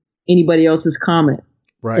overrode anybody else's comment.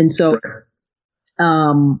 Right. And so,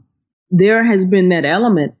 there has been that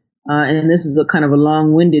element, and this is a kind of a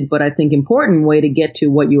long-winded, but I think important way to get to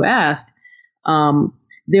what you asked.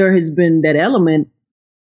 There has been that element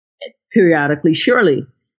periodically, surely,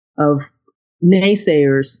 of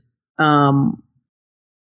naysayers,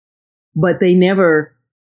 but they never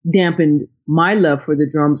dampened my love for the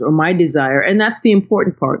drums or my desire. And that's the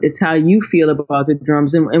important part. It's how you feel about the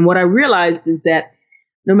drums. And what I realized is that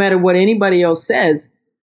no matter what anybody else says,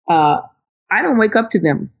 I don't wake up to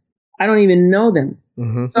them. I don't even know them.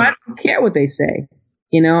 Mm-hmm. So I don't care what they say,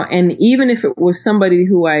 and even if it was somebody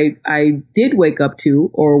who I did wake up to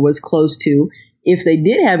or was close to, if they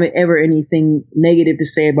did have ever anything negative to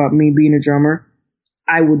say about me being a drummer,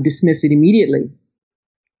 I would dismiss it immediately,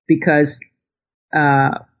 because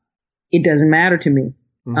it doesn't matter to me.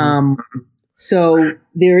 Mm-hmm. So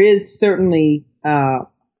there is certainly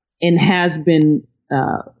and has been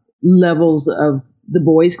levels of the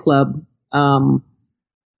boys club,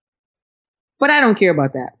 but I don't care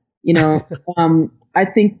about that. I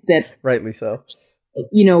think that rightly so.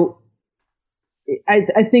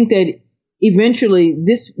 I think that eventually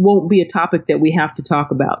this won't be a topic that we have to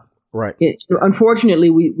talk about. Right. Unfortunately,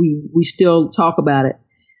 we still talk about it,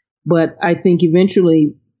 but I think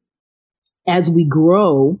eventually, as we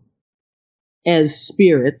grow as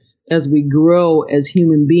spirits, as we grow as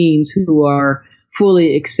human beings who are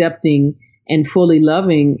fully accepting and fully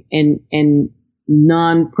loving and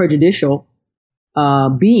non-prejudicial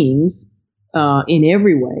beings in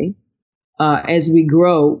every way, as we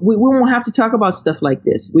grow, we won't have to talk about stuff like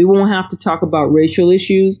this. We won't have to talk about racial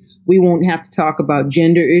issues. We won't have to talk about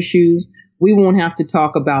gender issues. We won't have to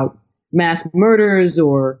talk about mass murders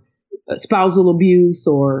or spousal abuse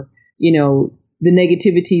or, the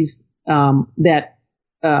negativities that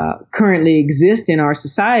currently exist in our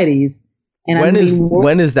societies. And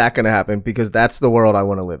when is that going to happen? Because that's the world I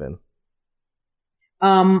want to live in.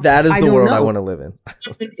 That is the world I want to live in.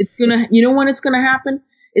 It's gonna, when it's gonna happen?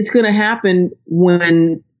 It's gonna happen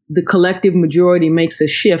when the collective majority makes a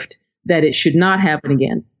shift that it should not happen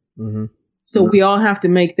again. Mm-hmm. So we all have to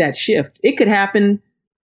make that shift. It could happen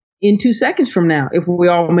in 2 seconds from now if we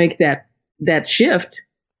all make that shift,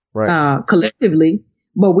 right, collectively.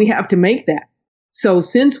 But we have to make that. So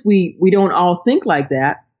since we don't all think like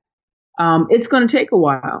that, it's going to take a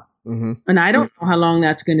while, mm-hmm. and I don't know how long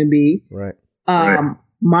that's going to be. Right.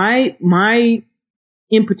 My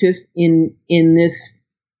impetus in this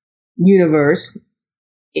universe,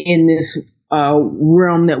 in this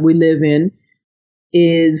realm that we live in,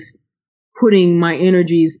 is putting my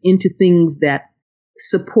energies into things that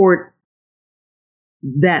support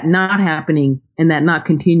that not happening and that not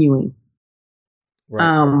continuing.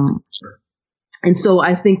 Right. And so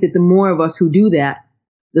I think that the more of us who do that,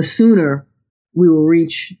 the sooner we will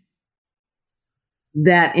reach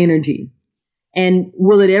that energy. And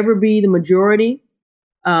will it ever be the majority?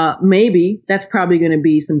 Maybe. That's probably going to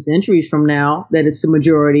be some centuries from now that it's the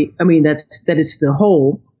majority. I mean, that it's the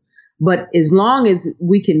whole. But as long as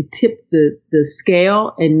we can tip the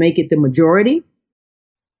scale and make it the majority,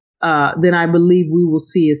 then I believe we will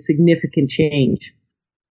see a significant change.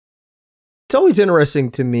 it's always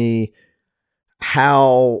interesting to me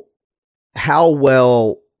how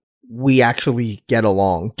well we actually get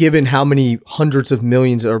along, given how many hundreds of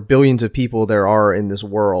millions or billions of people there are in this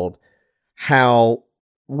world. How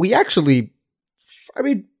we actually, I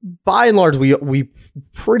mean, by and large, we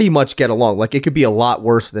pretty much get along. Like, it could be a lot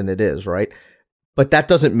worse than it is, right? But that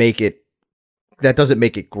doesn't make it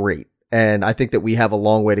great. And I think that we have a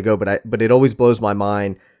long way to go. But it always blows my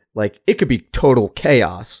mind. Like, it could be total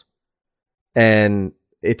chaos, and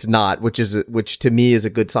it's not, which to me is a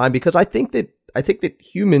good sign, because I think that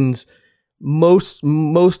humans,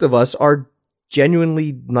 most of us, are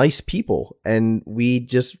genuinely nice people, and we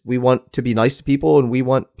want to be nice to people, and we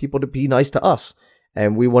want people to be nice to us,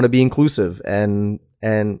 and we want to be inclusive, and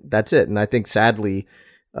that's it. And I think, sadly,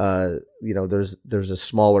 there's a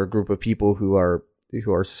smaller group of people who are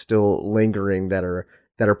still lingering, that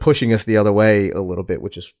are pushing us the other way a little bit,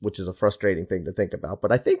 which is a frustrating thing to think about.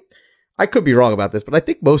 But I think, I could be wrong about this, but I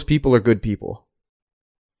think most people are good people.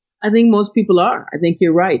 I think most people are. I think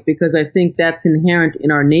you're right, because I think that's inherent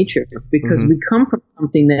in our nature, because we come from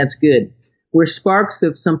something that's good. We're sparks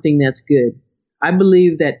of something that's good. I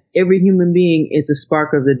believe that every human being is a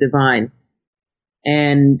spark of the divine,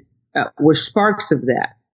 and we're sparks of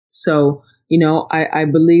that. So, I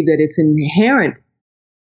believe that it's inherent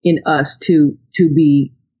in us to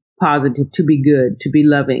be positive, to be good, to be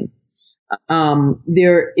loving.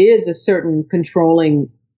 There is a certain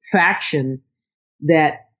controlling faction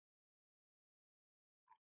that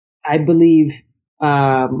I believe,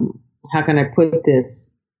 how can I put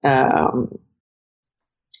this,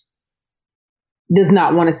 does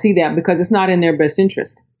not want to see that, because it's not in their best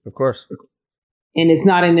interest. Of course. And it's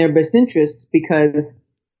not in their best interest because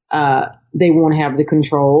they won't have the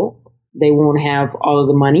control. They won't have all of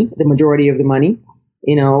the money, the majority of the money.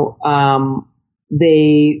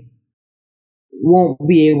 They won't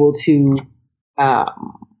be able to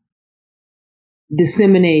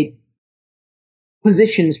disseminate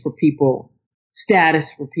positions for people,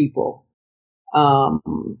 status for people,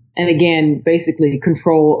 and again, basically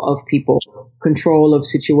control of people, control of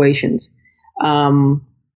situations. And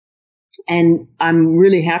I'm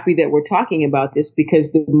really happy that we're talking about this,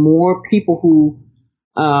 because the more people who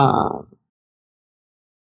are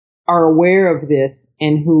aware of this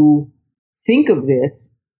and who think of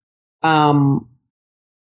this,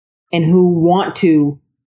 and who want to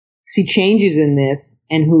see changes in this,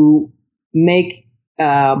 and who make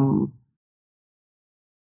the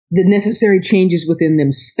necessary changes within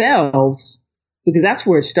themselves, because that's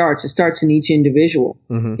where it starts. It starts in each individual.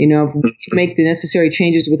 Mm-hmm. If we make the necessary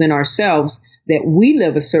changes within ourselves, that we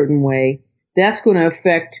live a certain way, that's going to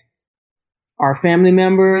affect our family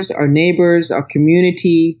members, our neighbors, our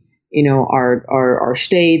community, our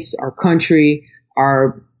states, our country,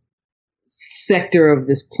 our sector of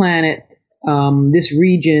this planet, this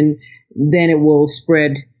region. Then it will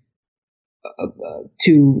spread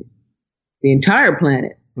to the entire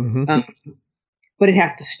planet. Mm-hmm. But it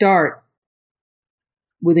has to start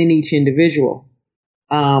within each individual.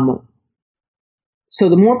 So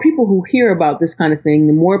the more people who hear about this kind of thing,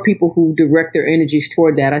 the more people who direct their energies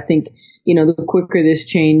toward that, I think, the quicker this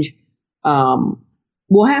change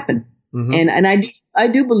will happen. Mm-hmm. And I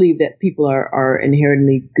do believe that people are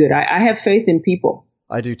inherently good. I have faith in people.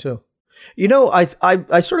 I do too.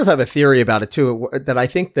 I sort of have a theory about it too, that I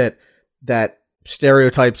think that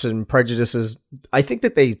stereotypes and prejudices, I think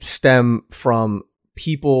that they stem from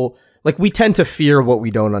people, like, we tend to fear what we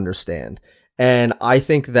don't understand. And I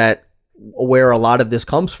think that where a lot of this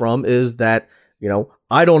comes from is that,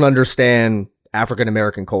 I don't understand African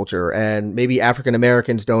American culture, and maybe African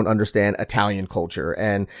Americans don't understand Italian culture,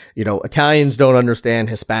 and, Italians don't understand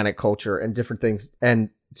Hispanic culture and different things. And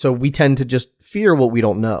so we tend to just fear what we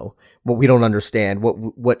don't know, what we don't understand,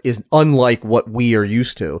 what is unlike what we are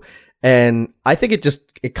used to. And I think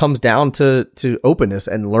it comes down to openness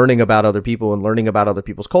and learning about other people and learning about other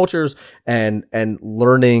people's cultures and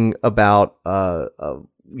learning about,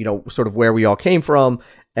 sort of where we all came from.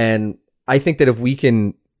 And I think that if we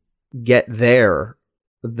can get there,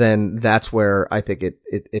 then that's where I think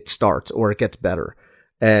it starts, or it gets better.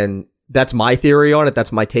 And that's my theory on it.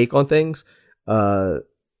 That's my take on things.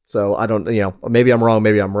 So I don't, maybe I'm wrong,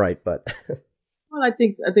 maybe I'm right, but. Well, I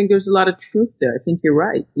think there's a lot of truth there. I think you're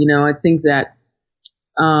right. I think that,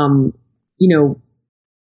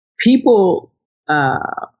 people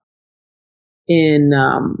in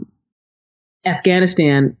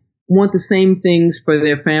Afghanistan want the same things for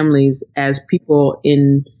their families as people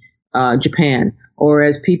in Japan, or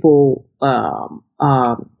as people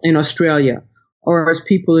in Australia, or as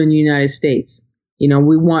people in the United States. We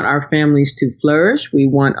want our families to flourish. We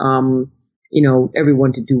want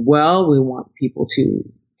everyone to do well. We want people to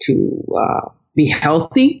be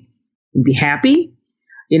healthy, and be happy,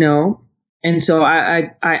 And so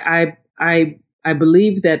I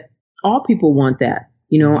believe that all people want that.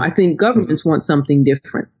 I think governments want something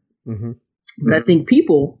different, but I think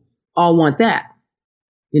people all want that.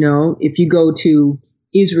 If you go to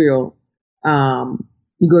Israel,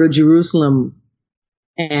 you go to Jerusalem,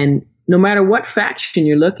 and no matter what faction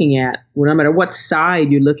you're looking at, or no matter what side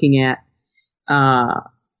you're looking at,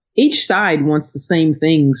 each side wants the same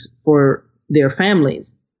things for their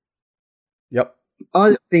families. Yep.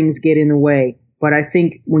 Other things get in the way. But I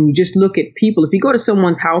think when you just look at people, if you go to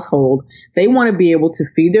someone's household, they want to be able to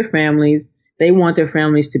feed their families. They want their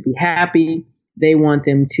families to be happy. They want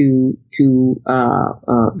them to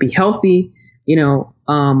be healthy,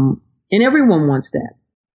 and everyone wants that.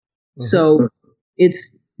 So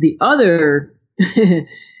it's the other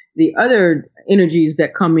the other energies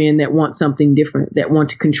that come in that want something different, that want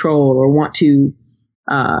to control or want to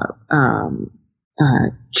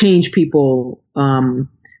change people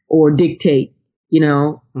or dictate,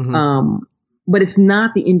 but it's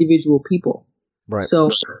not the individual people. Right. So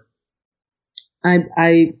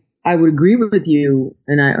I would agree with you,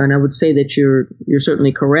 and I would say that you're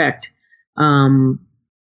certainly correct.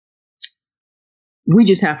 We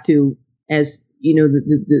just have to, as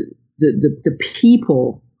the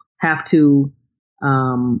people have to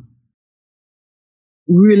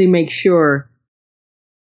really make sure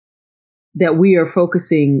that we are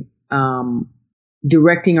focusing,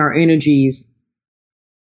 directing our energies,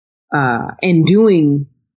 and doing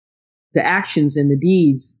the actions and the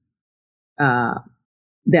deeds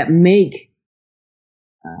that make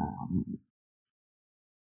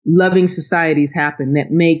loving societies happen,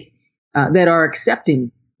 that make that are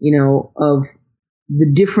accepting, of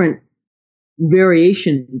the different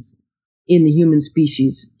variations in the human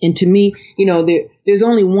species. And to me, there's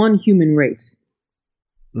only one human race.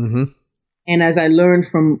 And as I learned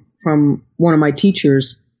from one of my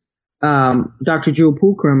teachers, Dr. Jewel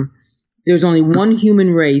Pookrum, there's only one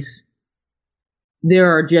human race.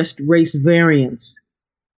 There are just race variants.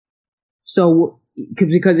 So,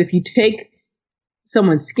 because if you take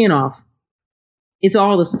someone's skin off, it's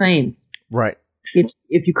all the same. Right.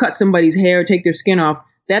 If you cut somebody's hair, take their skin off,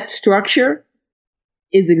 that structure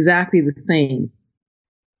is exactly the same.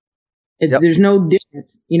 There's no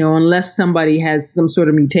difference, unless somebody has some sort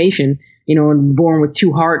of mutation, and born with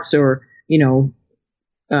 2 hearts or,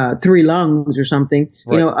 3 lungs or something.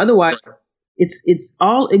 Right. Otherwise, it's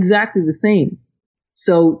all exactly the same.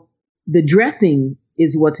 So the dressing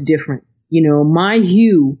is what's different. My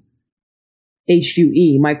hue,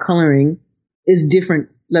 HUE, my coloring is different,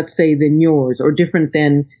 let's say, than yours, or different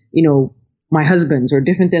than, my husband's, or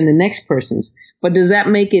different than the next person's. But does that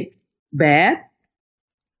make it bad?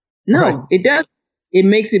 No, right. It does. It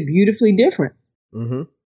makes it beautifully different.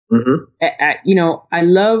 I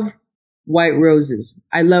love white roses.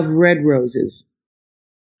 I love red roses.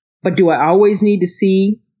 But do I always need to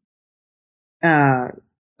see a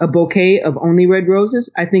bouquet of only red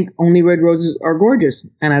roses? I think only red roses are gorgeous,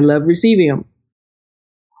 and I love receiving them.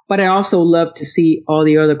 But I also love to see all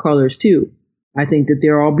the other colors too. I think that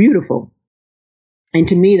they're all beautiful. And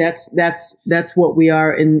to me, that's what we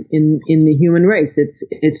are in the human race.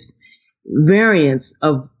 It's variants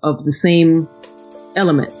of the same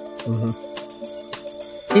element.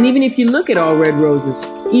 And even if you look at all red roses,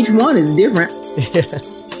 each one is different. Yeah.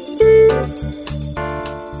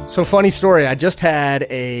 So, funny story. I just had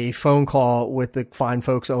a phone call with the fine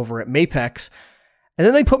folks over at Mapex, and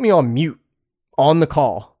then they put me on mute on the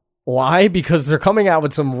call. Why? Because they're coming out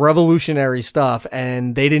with some revolutionary stuff,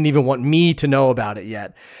 and they didn't even want me to know about it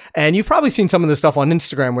yet. And you've probably seen some of this stuff on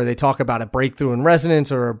Instagram where they talk about a breakthrough in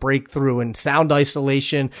resonance or a breakthrough in sound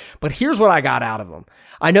isolation. But here's what I got out of them.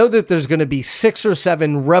 I know that there's going to be 6 or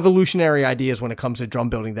 7 revolutionary ideas when it comes to drum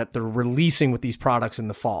building that they're releasing with these products in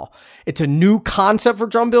the fall. It's a new concept for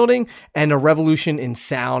drum building and a revolution in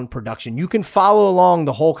sound production. You can follow along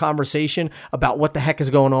the whole conversation about what the heck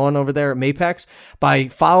is going on over there at Mapex by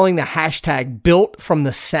following the hashtag built from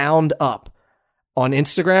the sound up on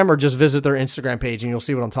Instagram, or just visit their Instagram page and you'll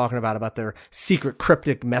see what I'm talking about their secret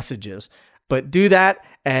cryptic messages. But do that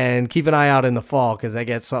and keep an eye out in the fall because they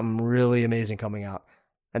get something really amazing coming out.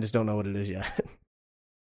 I just don't know what it is yet.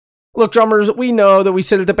 Look, drummers, we know that we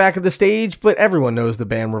sit at the back of the stage, but everyone knows the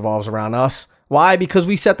band revolves around us. Why? Because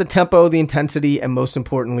we set the tempo, the intensity, and most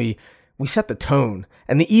importantly, we set the tone.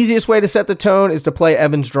 And the easiest way to set the tone is to play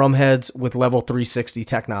Evans drum heads with Level 360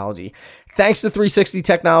 technology. Thanks to 360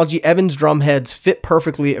 technology, Evans drum heads fit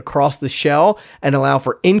perfectly across the shell and allow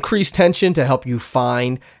for increased tension to help you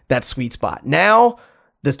find that sweet spot. Now,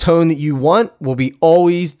 The tone that you want will be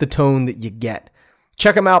always the tone that you get.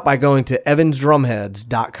 Check them out by going to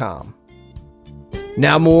evansdrumheads.com.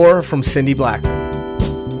 Now more from Cindy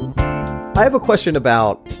Blackman. I have a question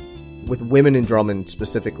about, with women in drumming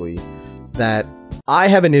specifically, that I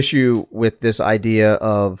have an issue with this idea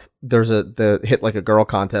of the Hit Like a Girl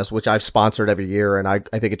contest, which I've sponsored every year, and I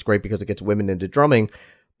think it's great because it gets women into drumming.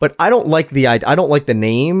 But I don't like the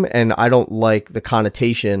name, and I don't like the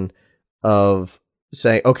connotation of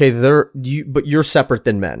saying, okay, but you're separate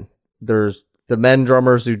than men. There's the men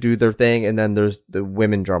drummers who do their thing, and then there's the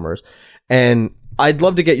women drummers. And I'd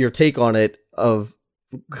love to get your take on it,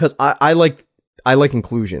 because I like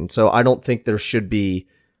inclusion, so I don't think there should be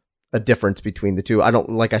a difference between the two.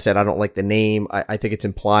 Like I said, I don't like the name. I think it's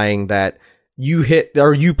implying that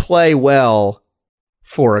you play well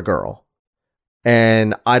for a girl.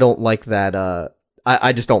 And I don't like that.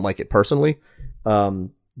 I just don't like it personally.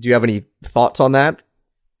 Do you have any thoughts on that?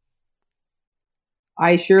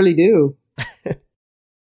 I surely do.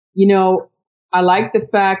 I like the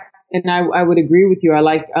fact, and I would agree with you. I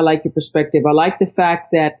like your perspective. I like the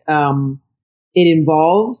fact that it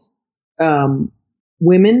involves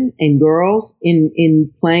women and girls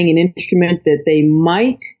in playing an instrument that they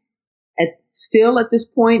might still at this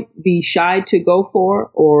point be shy to go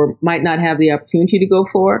for, or might not have the opportunity to go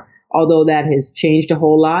for, although that has changed a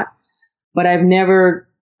whole lot. But I've never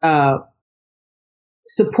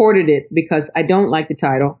supported it because I don't like the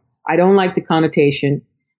title. I don't like the connotation,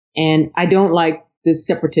 and I don't like the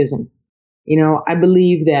separatism. I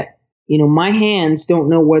believe that, my hands don't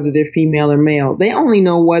know whether they're female or male. They only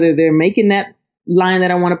know whether they're making that line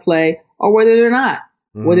that I want to play or whether they're not,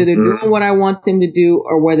 whether they're doing what I want them to do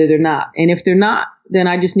or whether they're not. And if they're not, then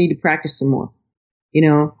I just need to practice some more,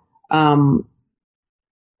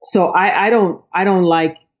 so I don't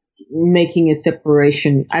like making a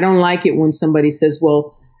separation. I don't like it when somebody says,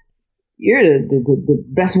 well, you're the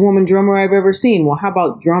best woman drummer I've ever seen. Well, how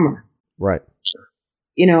about drummer? Right.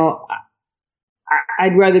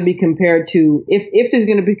 I'd rather be compared to, if there's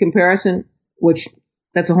going to be comparison, which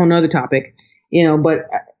that's a whole nother topic, but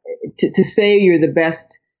to say you're the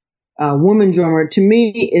best woman drummer, to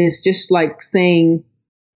me, is just like saying,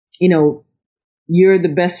 you're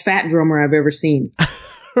the best fat drummer I've ever seen.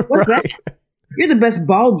 What's that? You're the best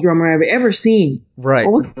bald drummer I've ever seen. Right.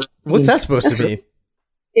 Well, what's that supposed to mean?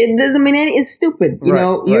 It doesn't mean anything. It's stupid.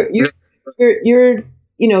 Right. You're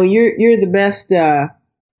the best. I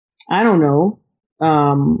don't know.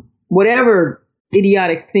 Whatever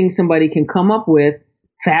idiotic thing somebody can come up with,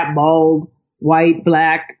 fat, bald, white,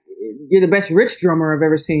 black. You're the best rich drummer I've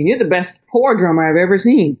ever seen. You're the best poor drummer I've ever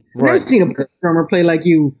seen. I've never seen a poor drummer play like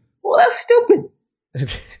you. Well, that's stupid.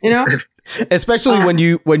 Especially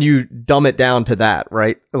when you dumb it down to that,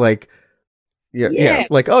 right? Like, yeah.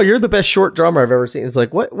 Like, oh, you're the best short drummer I've ever seen. It's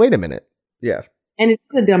like, what? Wait a minute. Yeah. And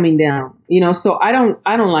it's a dumbing down, so I don't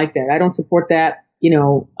like that. I don't support that,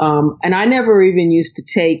 and I never even used to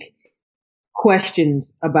take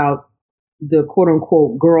questions about the quote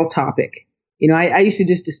unquote girl topic. I used to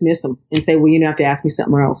just dismiss them and say, well, you have to ask me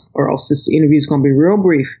something else, or else this interview is going to be real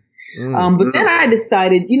brief. But then I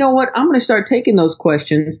decided, you know what, I'm going to start taking those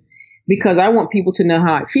questions because I want people to know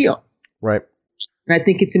how I feel. Right. And I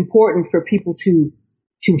think it's important for people to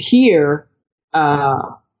hear,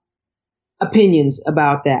 opinions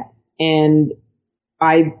about that. And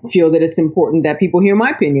I feel that it's important that people hear my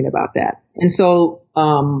opinion about that. And so,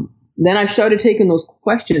 then I started taking those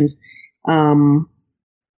questions,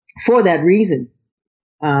 for that reason.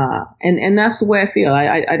 And that's the way I feel.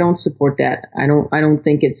 I don't support that. I don't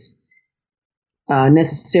think it's,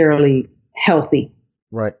 necessarily healthy.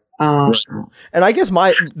 Right. And I guess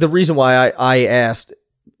the reason why I asked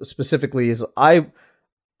specifically is I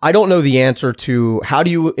don't know the answer to how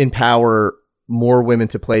do you empower more women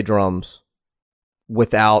to play drums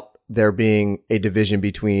without there being a division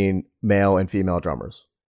between male and female drummers.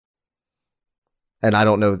 And I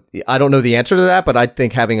don't know the answer to that, but I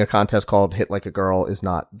think having a contest called Hit Like a Girl is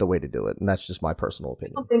not the way to do it. And that's just my personal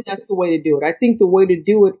opinion. I don't think that's the way to do it. I think the way to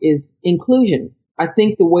do it is inclusion. I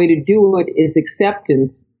think the way to do it is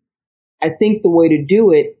acceptance. I think the way to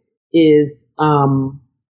do it is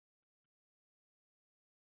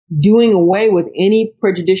doing away with any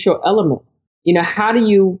prejudicial element. How do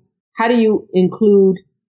you include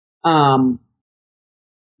black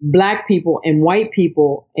people and white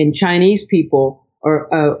people and Chinese people or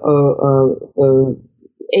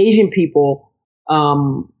Asian people,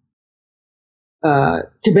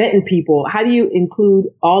 Tibetan people? How do you include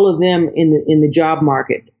all of them in the job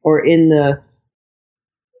market or in the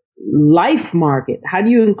life market? How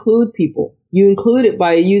do you include people? You include it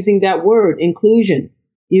by using that word, inclusion.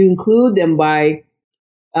 You include them by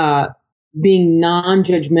being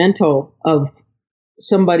non-judgmental of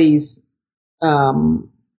somebody's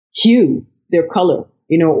hue, their color,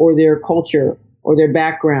 or their culture or their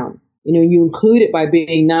background. You include it by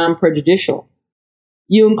being non-prejudicial.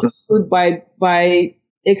 You include by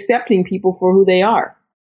accepting people for who they are,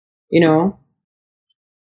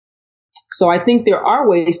 So I think there are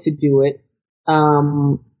ways to do it.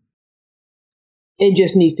 It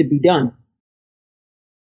just needs to be done.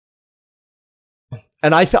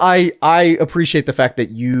 And I appreciate the fact that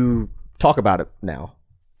you talk about it now,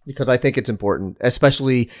 because I think it's important,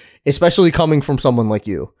 especially coming from someone like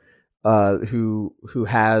you, who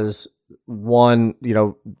has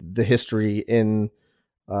the history in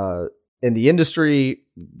the industry,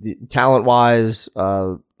 talent wise,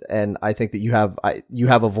 and I think that you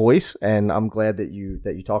have a voice, and I'm glad that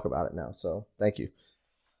you talk about it now. So thank you.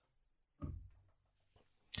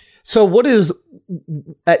 So what is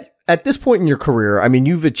at this point in your career? I mean,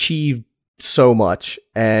 you've achieved so much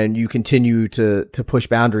and you continue to push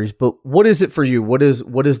boundaries, but what is it for you? What is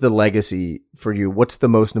the legacy for you? What's the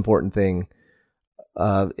most important thing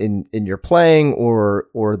in your playing,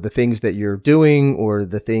 or the things that you're doing, or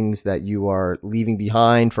the things that you are leaving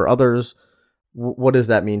behind for others? What does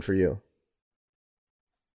that mean for you?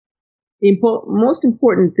 The most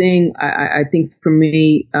important thing, I think, for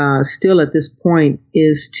me, still at this point,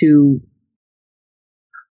 is to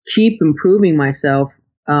keep improving myself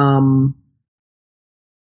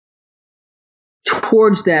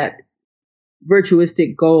towards that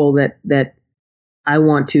virtuistic goal that I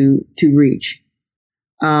want to reach.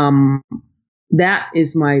 That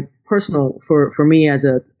is my personal, for me as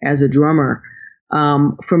a drummer.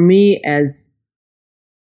 For me as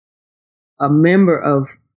a member of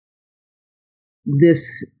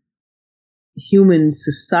this human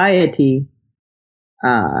society,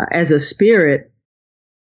 as a spirit,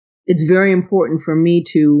 it's very important for me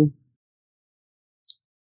to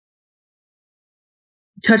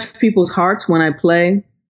touch people's hearts when I play,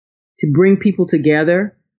 to bring people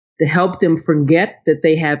together, to help them forget that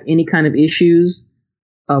they have any kind of issues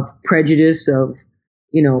of prejudice, of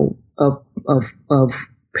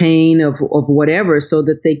pain, of whatever, so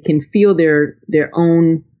that they can feel their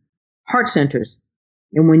own heart centers.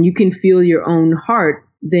 And when you can feel your own heart,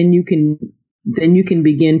 then you can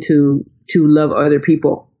begin to love other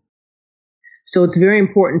people. So it's very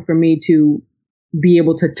important for me to be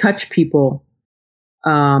able to touch people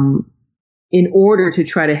in order to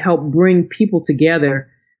try to help bring people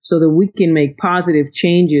together so that we can make positive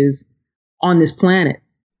changes on this planet.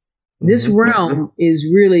 Mm-hmm. This realm is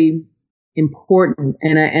really important.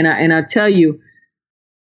 And I tell you,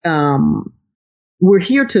 we're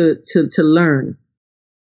here to learn.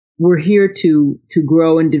 We're here to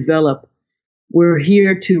grow and develop. We're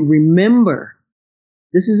here to remember.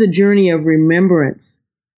 This is a journey of remembrance,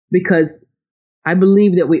 because I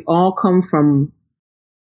believe that we all come from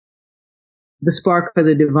the spark of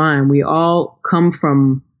the divine. We all come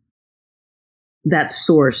from that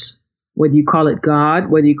source, whether you call it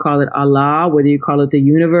God, whether you call it Allah, whether you call it the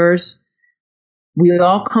universe. We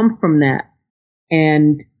all come from that.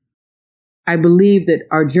 And I believe that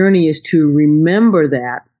our journey is to remember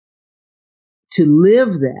that, to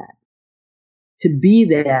live that, to be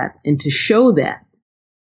that, and to show that.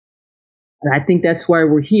 And I think that's why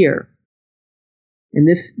we're here. And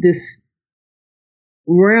this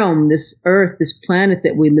realm, this earth, this planet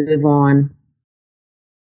that we live on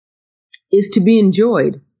is to be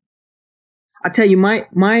enjoyed. I tell you, my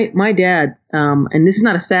dad, and this is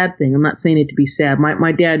not a sad thing. I'm not saying it to be sad.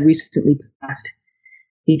 My dad recently passed.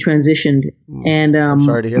 He transitioned, and I'm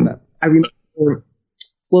sorry to hear that. I remember.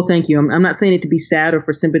 Well, thank you. I'm not saying it to be sad or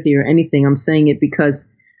for sympathy or anything. I'm saying it because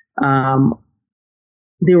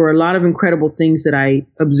there were a lot of incredible things that I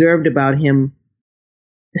observed about him,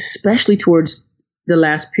 especially towards the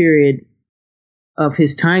last period of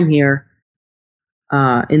his time here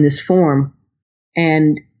in this form.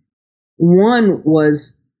 And one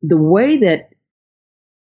was the way that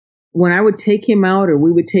when I would take him out, or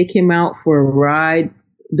we would take him out for a ride,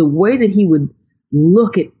 the way that he would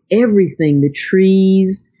look at everything, the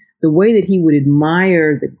trees, the way that he would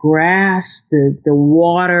admire the grass, the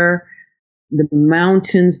water, the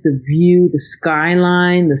mountains, the view, the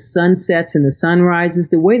skyline, the sunsets and the sunrises,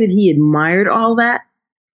 the way that he admired all that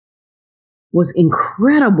was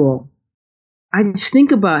incredible. I just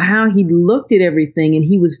think about how he looked at everything, and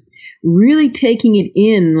he was really taking it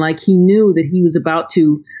in, like he knew that he was about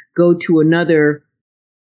to go to another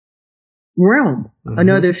realm, mm-hmm.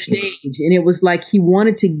 another stage. And it was like he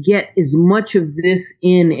wanted to get as much of this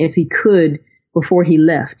in as he could before he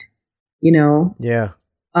left, Yeah.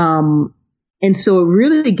 And so it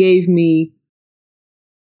really gave me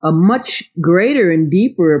a much greater and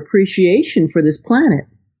deeper appreciation for this planet.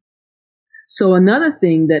 So another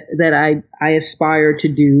thing that I aspire to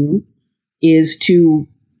do is to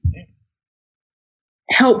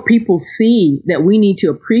help people see that we need to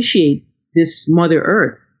appreciate this Mother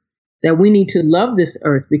Earth, that we need to love this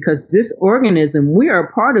earth, because this organism, we are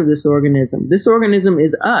a part of this organism. This organism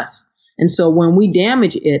is us. And so when we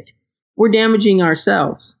damage it, we're damaging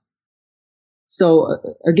ourselves. So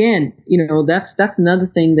again, that's another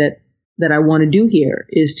thing that I want to do here,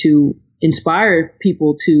 is to inspire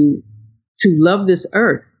people to love this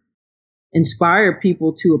earth, inspire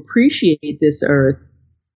people to appreciate this earth,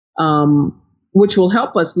 which will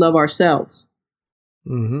help us love ourselves.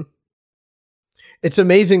 Mm-hmm. It's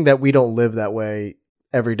amazing that we don't live that way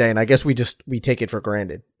every day. And I guess we take it for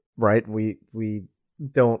granted, right? We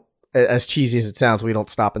don't, as cheesy as it sounds, we don't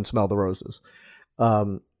stop and smell the roses.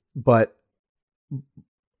 But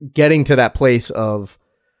getting to that place of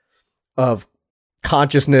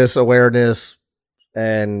consciousness, awareness,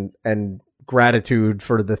 and gratitude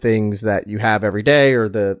for the things that you have every day, or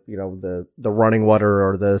the running water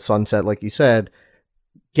or the sunset, like you said,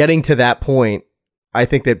 getting to that point, I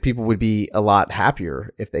think that people would be a lot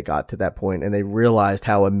happier if they got to that point and they realized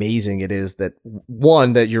how amazing it is that,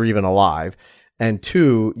 one, that you're even alive, and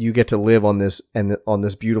two, you get to live on this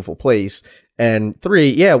beautiful place, and three,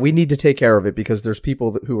 yeah, we need to take care of it because there's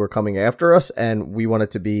people who are coming after us, and we want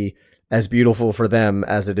it to be as beautiful for them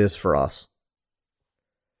as it is for us.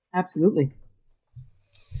 Absolutely.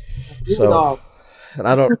 So, and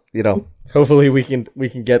I don't, hopefully we can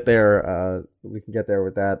get there. We can get there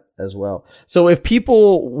with that as well. So if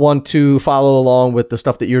people want to follow along with the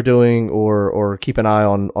stuff that you're doing, or keep an eye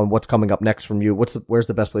on what's coming up next from you, where's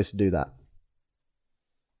the best place to do that?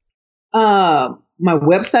 My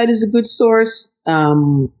website is a good source.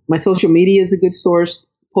 My social media is a good source.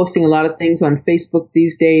 Posting a lot of things on Facebook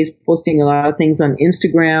these days. Posting a lot of things on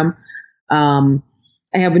Instagram.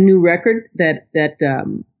 I have a new record that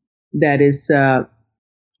is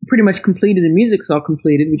pretty much completed. The music's all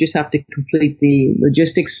completed. We just have to complete the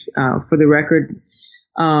logistics for the record.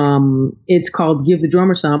 It's called Give the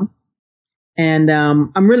Drummer Some, and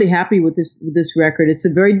I'm really happy with this record. It's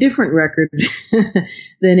a very different record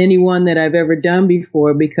than any one that I've ever done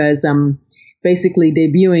before, because I'm basically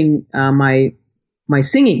debuting my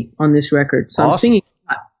singing on this record. So awesome. I'm singing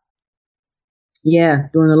a lot. Yeah,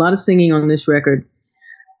 doing a lot of singing on this record.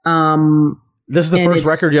 This is the first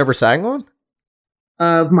record you ever sang on?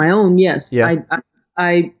 Of my own, yes. Yeah.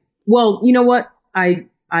 Well, you know what? I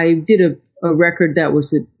did a record that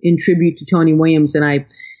was in tribute to Tony Williams, and I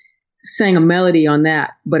sang a melody on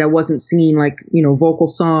that, but I wasn't singing vocal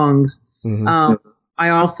songs. Mm-hmm. I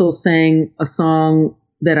also sang a song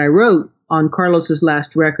that I wrote on Carlos's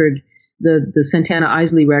last record, the Santana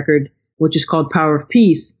Isley record, which is called Power of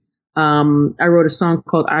Peace. I wrote a song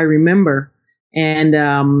called I Remember, and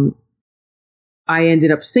I ended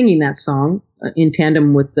up singing that song in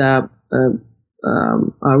tandem with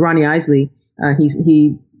Ronnie Isley.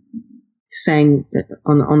 He sang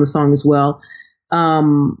on the song as well.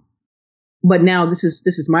 But now this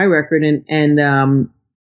is my record, and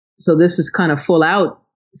so this is kind of full out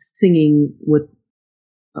singing with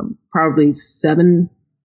probably 7.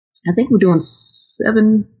 I think we're doing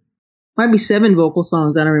 7. Might be 7 vocal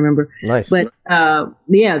songs. I don't remember. Nice. But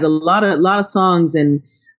yeah, there's a lot of songs, and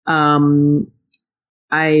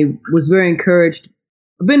I was very encouraged.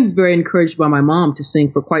 I've been very encouraged by my mom to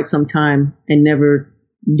sing for quite some time and never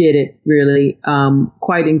did it really.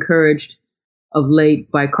 Quite encouraged of late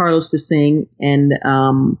by Carlos to sing, and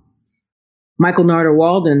Michael Narder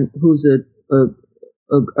Walden, who's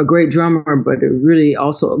a great drummer, but really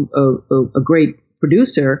also a great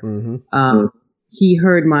producer. Mm-hmm. He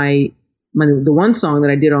heard the one song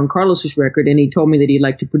that I did on Carlos's record, and he told me that he'd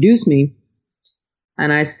like to produce me.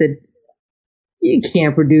 And I said, "You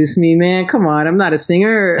can't produce me, man. Come on, I'm not a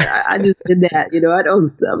singer. I just did that,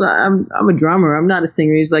 I'm a drummer. I'm not a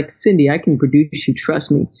singer." He's like, "Cindy, I can produce you.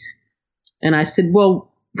 Trust me." And I said,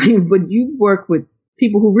 "Well, but you work with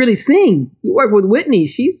people who really sing. You work with Whitney.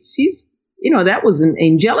 She's that was an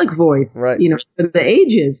angelic voice, right? For the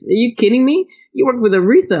ages. Are you kidding me? You work with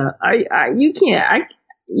Aretha. You can't.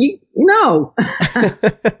 No."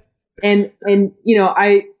 and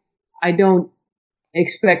I don't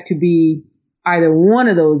expect to be either one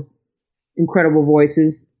of those incredible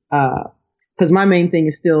voices, because my main thing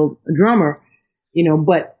is still a drummer,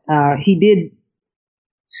 but he did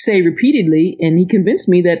say repeatedly, and he convinced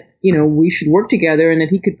me that, we should work together and that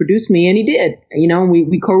he could produce me, and he did.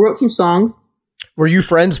 We co-wrote some songs. Were you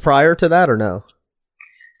friends prior to that or no?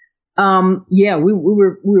 Yeah, we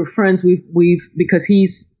were friends. We've because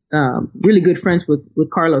he's really good friends with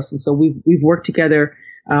Carlos, and so we've worked together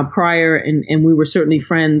prior, and we were certainly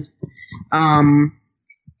friends,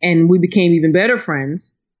 and we became even better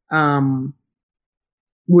friends.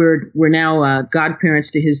 We're now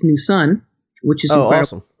godparents to his new son, which is incredible.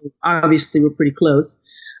 Awesome. Obviously, we're pretty close.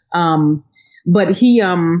 But he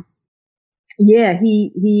and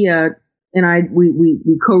I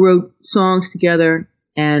we co-wrote songs together,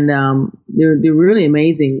 and they're really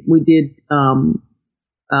amazing. We did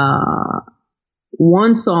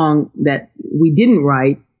one song that we didn't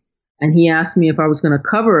write, and he asked me if I was going to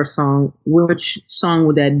cover a song. Which song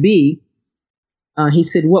would that be? He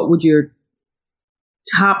said, "What would your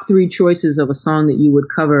top 3 choices of a song that you would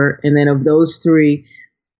cover, and then of those 3,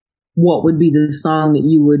 what would be the song that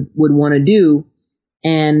you would want to do?"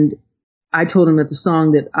 And I told him that the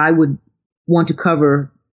song that I would want to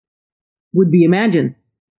cover would be Imagine,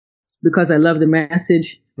 because I love the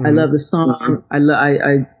message. Mm-hmm. I love the song.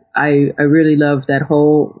 I really love that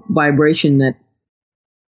whole vibration that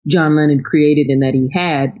John Lennon created and that he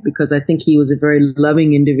had, because I think he was a very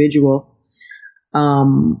loving individual.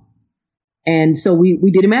 And so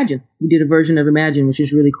we did Imagine. We did a version of Imagine, which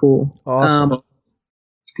is really cool. Awesome.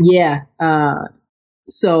 Yeah.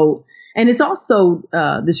 So, and it's also,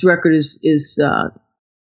 this record is it's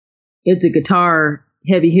a guitar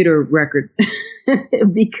heavy hitter record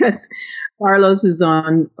because Carlos is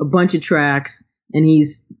on a bunch of tracks and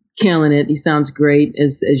he's killing it. He sounds great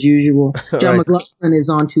as usual. John McLaughlin is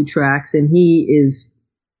on 2 tracks, and he is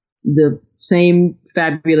the same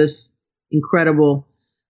fabulous, incredible,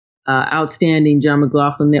 outstanding John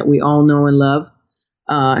McLaughlin that we all know and love.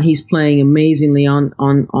 He's playing amazingly on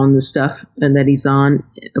the stuff and that he's on,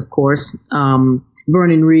 of course.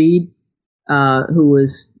 Vernon Reid, who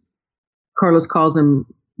was, Carlos calls him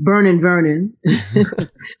Vernon.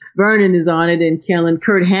 Vernon is on it, and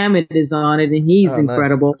Kurt Hammett is on it, and he's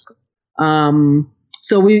incredible. Nice.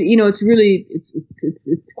 So we, it's really,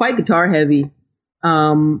 it's quite guitar heavy.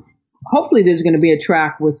 Hopefully there's going to be a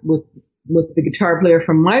track with the guitar player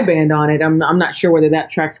from my band on it. I'm not sure whether that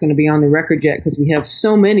track's going to be on the record yet, because we have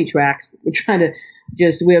so many tracks. We're trying to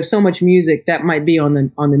we have so much music that might be on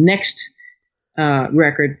the next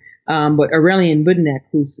record. But Aurelian Budenek,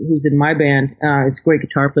 who's in my band, is a great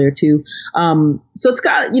guitar player too. So it's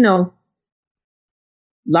got, a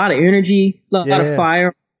lot of energy, a lot of fire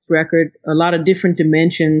on this record, a lot of different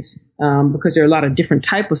dimensions, because there are a lot of different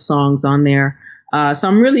type of songs on there. So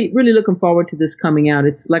I'm really, really looking forward to this coming out.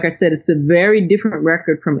 It's, like I said, it's a very different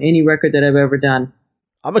record from any record that I've ever done.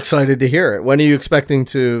 I'm excited to hear it. When are you expecting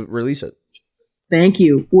to release it? Thank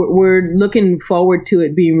you. We're looking forward to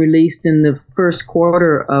it being released in the first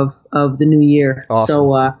quarter of the new year.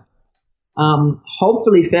 Awesome. So,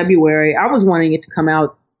 hopefully February. I wanted it to come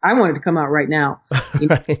out right now.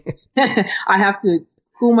 Right. I have to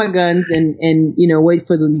cool my guns and wait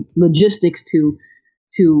for the logistics to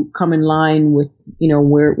come in line with,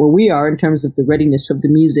 where we are in terms of the readiness of the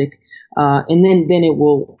music. And then it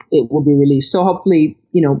will be released. So hopefully,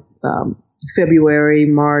 February,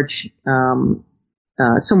 March,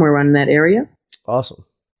 somewhere around in that area. Awesome.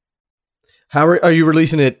 How are you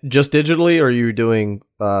releasing it just digitally, or are you doing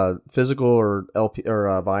physical or LP or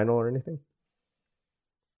vinyl or anything?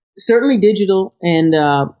 Certainly digital and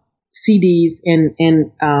CDs, and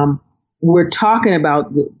we're talking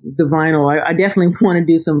about the vinyl. I definitely want to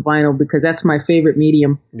do some vinyl because that's my favorite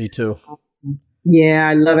medium. Me too. Yeah,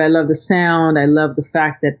 I love the sound. I love the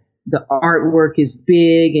fact that the artwork is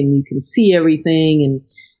big and you can see everything, and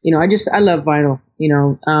I love vinyl.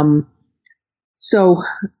 So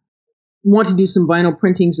want to do some vinyl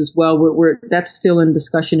printings as well. That's still in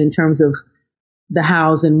discussion in terms of the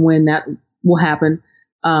hows and when that will happen.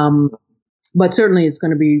 But certainly it's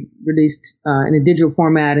going to be released in a digital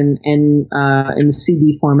format and in the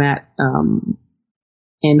CD format,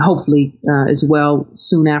 and hopefully as well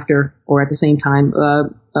soon after or at the same time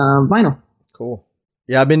vinyl. Cool.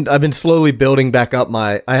 Yeah, I've been slowly building back up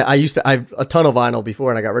my. I have a ton of vinyl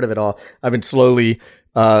before, and I got rid of it all. I've been slowly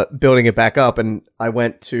building it back up, and I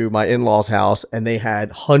went to my in-laws' house, and they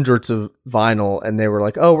had hundreds of vinyl, and they were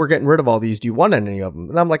like, "Oh, we're getting rid of all these. Do you want any of them?"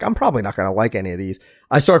 And I'm like, "I'm probably not gonna like any of these."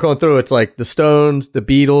 I start going through. It's like the Stones, the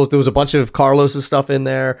Beatles. There was a bunch of Carlos's stuff in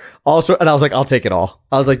there, also, and I was like, "I'll take it all."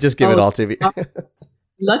 I was like, "Just give it all to me."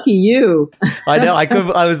 Lucky you. I know.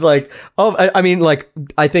 I was like, oh, I mean, like,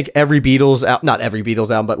 I think every Beatles not every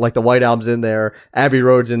Beatles album, but like the White Album's in there, Abbey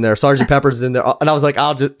Road's in there, Sgt. Pepper's is in there. And I was like,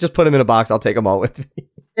 I'll just put them in a box. I'll take them all with me.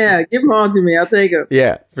 Yeah. Give them all to me. I'll take them.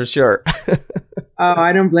 Yeah, for sure. Oh,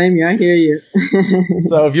 I don't blame you. I hear you.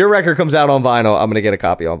 So if your record comes out on vinyl, I'm going to get a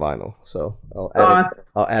copy on vinyl. So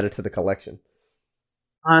I'll add it to the collection.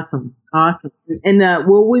 Awesome. And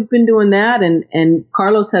well, we've been doing that, and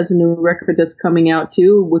Carlos has a new record that's coming out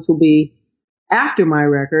too, which will be after my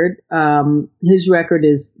record. His record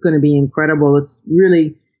is going to be incredible. It's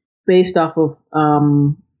really based off of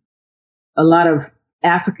a lot of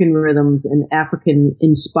African rhythms and African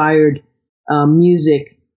inspired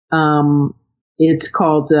music. It's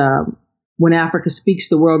called When Africa Speaks,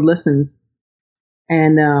 the World Listens,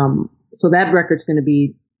 and so that record's going to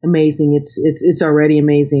be amazing. It's already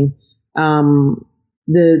amazing.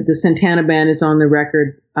 The Santana Band is on the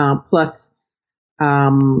record, plus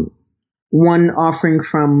one offering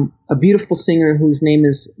from a beautiful singer whose name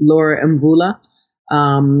is Laura Mvula.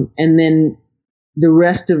 And then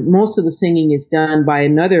most of the singing is done by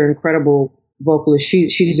another incredible vocalist.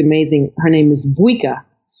 She's amazing. Her name is Buika.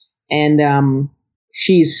 And her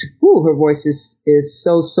voice is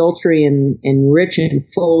so sultry and rich and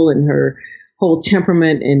full, and her whole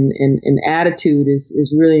temperament and attitude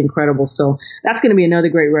is really incredible. So that's going to be another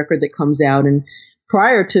great record that comes out. And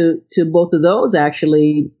prior to both of those,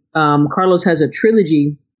 actually, Carlos has a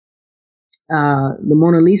trilogy, the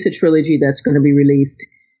Mona Lisa trilogy, that's going to be released.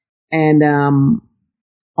 And on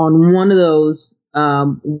one of those,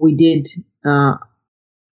 we did.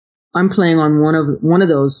 I'm playing on one of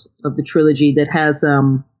those of the trilogy that has.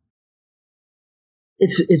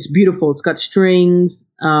 It's beautiful. It's got strings,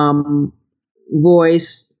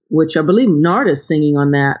 voice, which I believe Narda's singing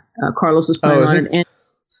on that. Carlos is playing on it,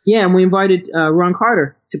 and we invited Ron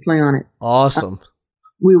Carter to play on it. Awesome.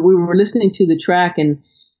 We were listening to the track, and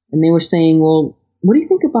they were saying, "Well, what do you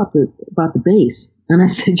think about the bass?" And I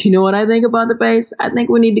said, "You know what I think about the bass? I think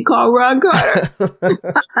we need to call Ron Carter."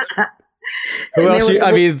 Who else?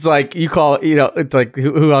 It's like you call. It's like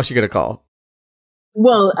who else you gonna call?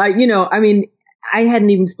 Well, I hadn't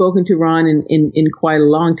even spoken to Ron in quite a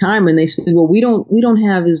long time, and they said, "Well, we don't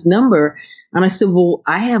have his number." And I said, "Well,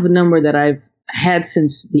 I have a number that I've had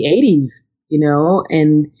since the '80s,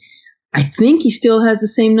 and I think he still has the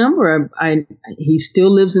same number. He still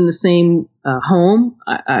lives in the same home.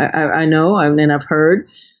 I know, and I've heard.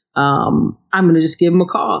 I'm going to just give him a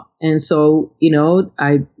call." And so,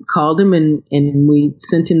 I called him and we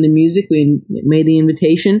sent him the music. We made the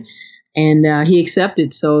invitation, and he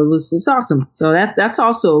accepted. So it's awesome. So that's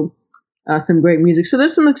also some great music. So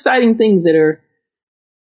there's some exciting things that are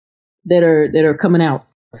coming out.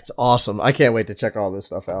 That's awesome. I can't wait to check all this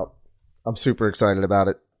stuff out. I'm super excited about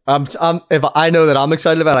it. If I know that I'm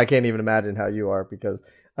excited about it, I can't even imagine how you are, because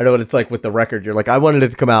I know what it's like with the record. You're like, I wanted it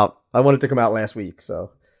to come out. I wanted it to come out last week.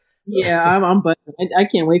 So yeah, I'm I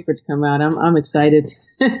can't wait for it to come out. I'm excited.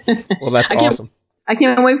 Well, that's awesome. I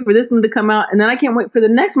can't wait for this one to come out, and then I can't wait for the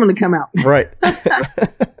next one to come out. Right.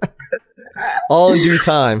 All in due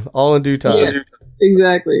time. Yeah,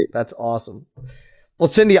 exactly. That's awesome. Well,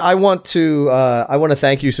 Cindy, I want to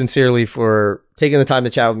thank you sincerely for taking the time to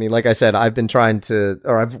chat with me. Like I said, I've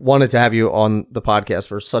wanted to have you on the podcast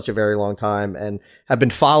for such a very long time, and have been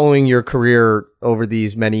following your career over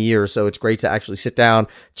these many years. So it's great to actually sit down,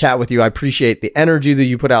 chat with you. I appreciate the energy that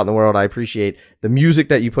you put out in the world. I appreciate the music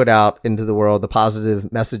that you put out into the world, the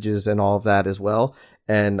positive messages and all of that as well.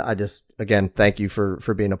 And I just, again, thank you for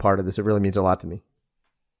being a part of this. It really means a lot to me.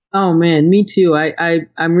 Oh man, me too.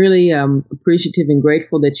 I'm really appreciative and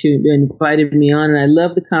grateful that you invited me on, and I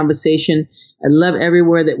love the conversation. I love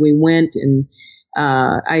everywhere that we went, and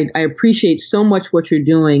I appreciate so much what you're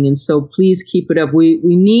doing, and so please keep it up. We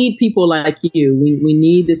need people like you. We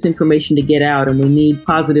need this information to get out, and we need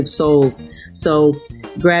positive souls. So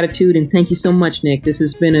gratitude, and thank you so much, Nick. This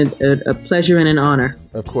has been a pleasure and an honor.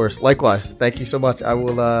 Of course. Likewise. Thank you so much.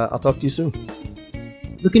 I'll talk to you soon.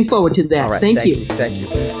 Looking forward to that. All right, thank you. Thank you.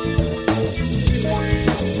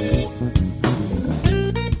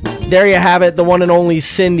 There you have it, the one and only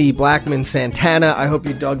Cindy Blackman Santana. I hope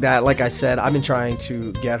you dug that. Like I said, I've been trying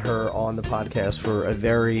to get her on the podcast for a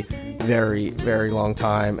very, very, very long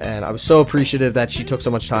time, and I was so appreciative that she took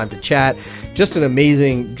so much time to chat. Just an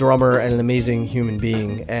amazing drummer and an amazing human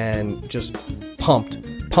being, and just pumped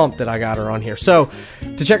that I got her on here. So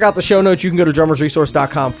to check out the show notes, you can go to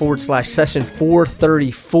drummersresource.com/session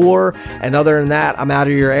 434. And other than that, I'm out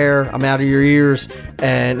of your air. I'm out of your ears.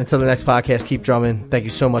 And until the next podcast, keep drumming. Thank you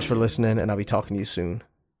so much for listening, and I'll be talking to you soon.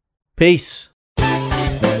 Peace.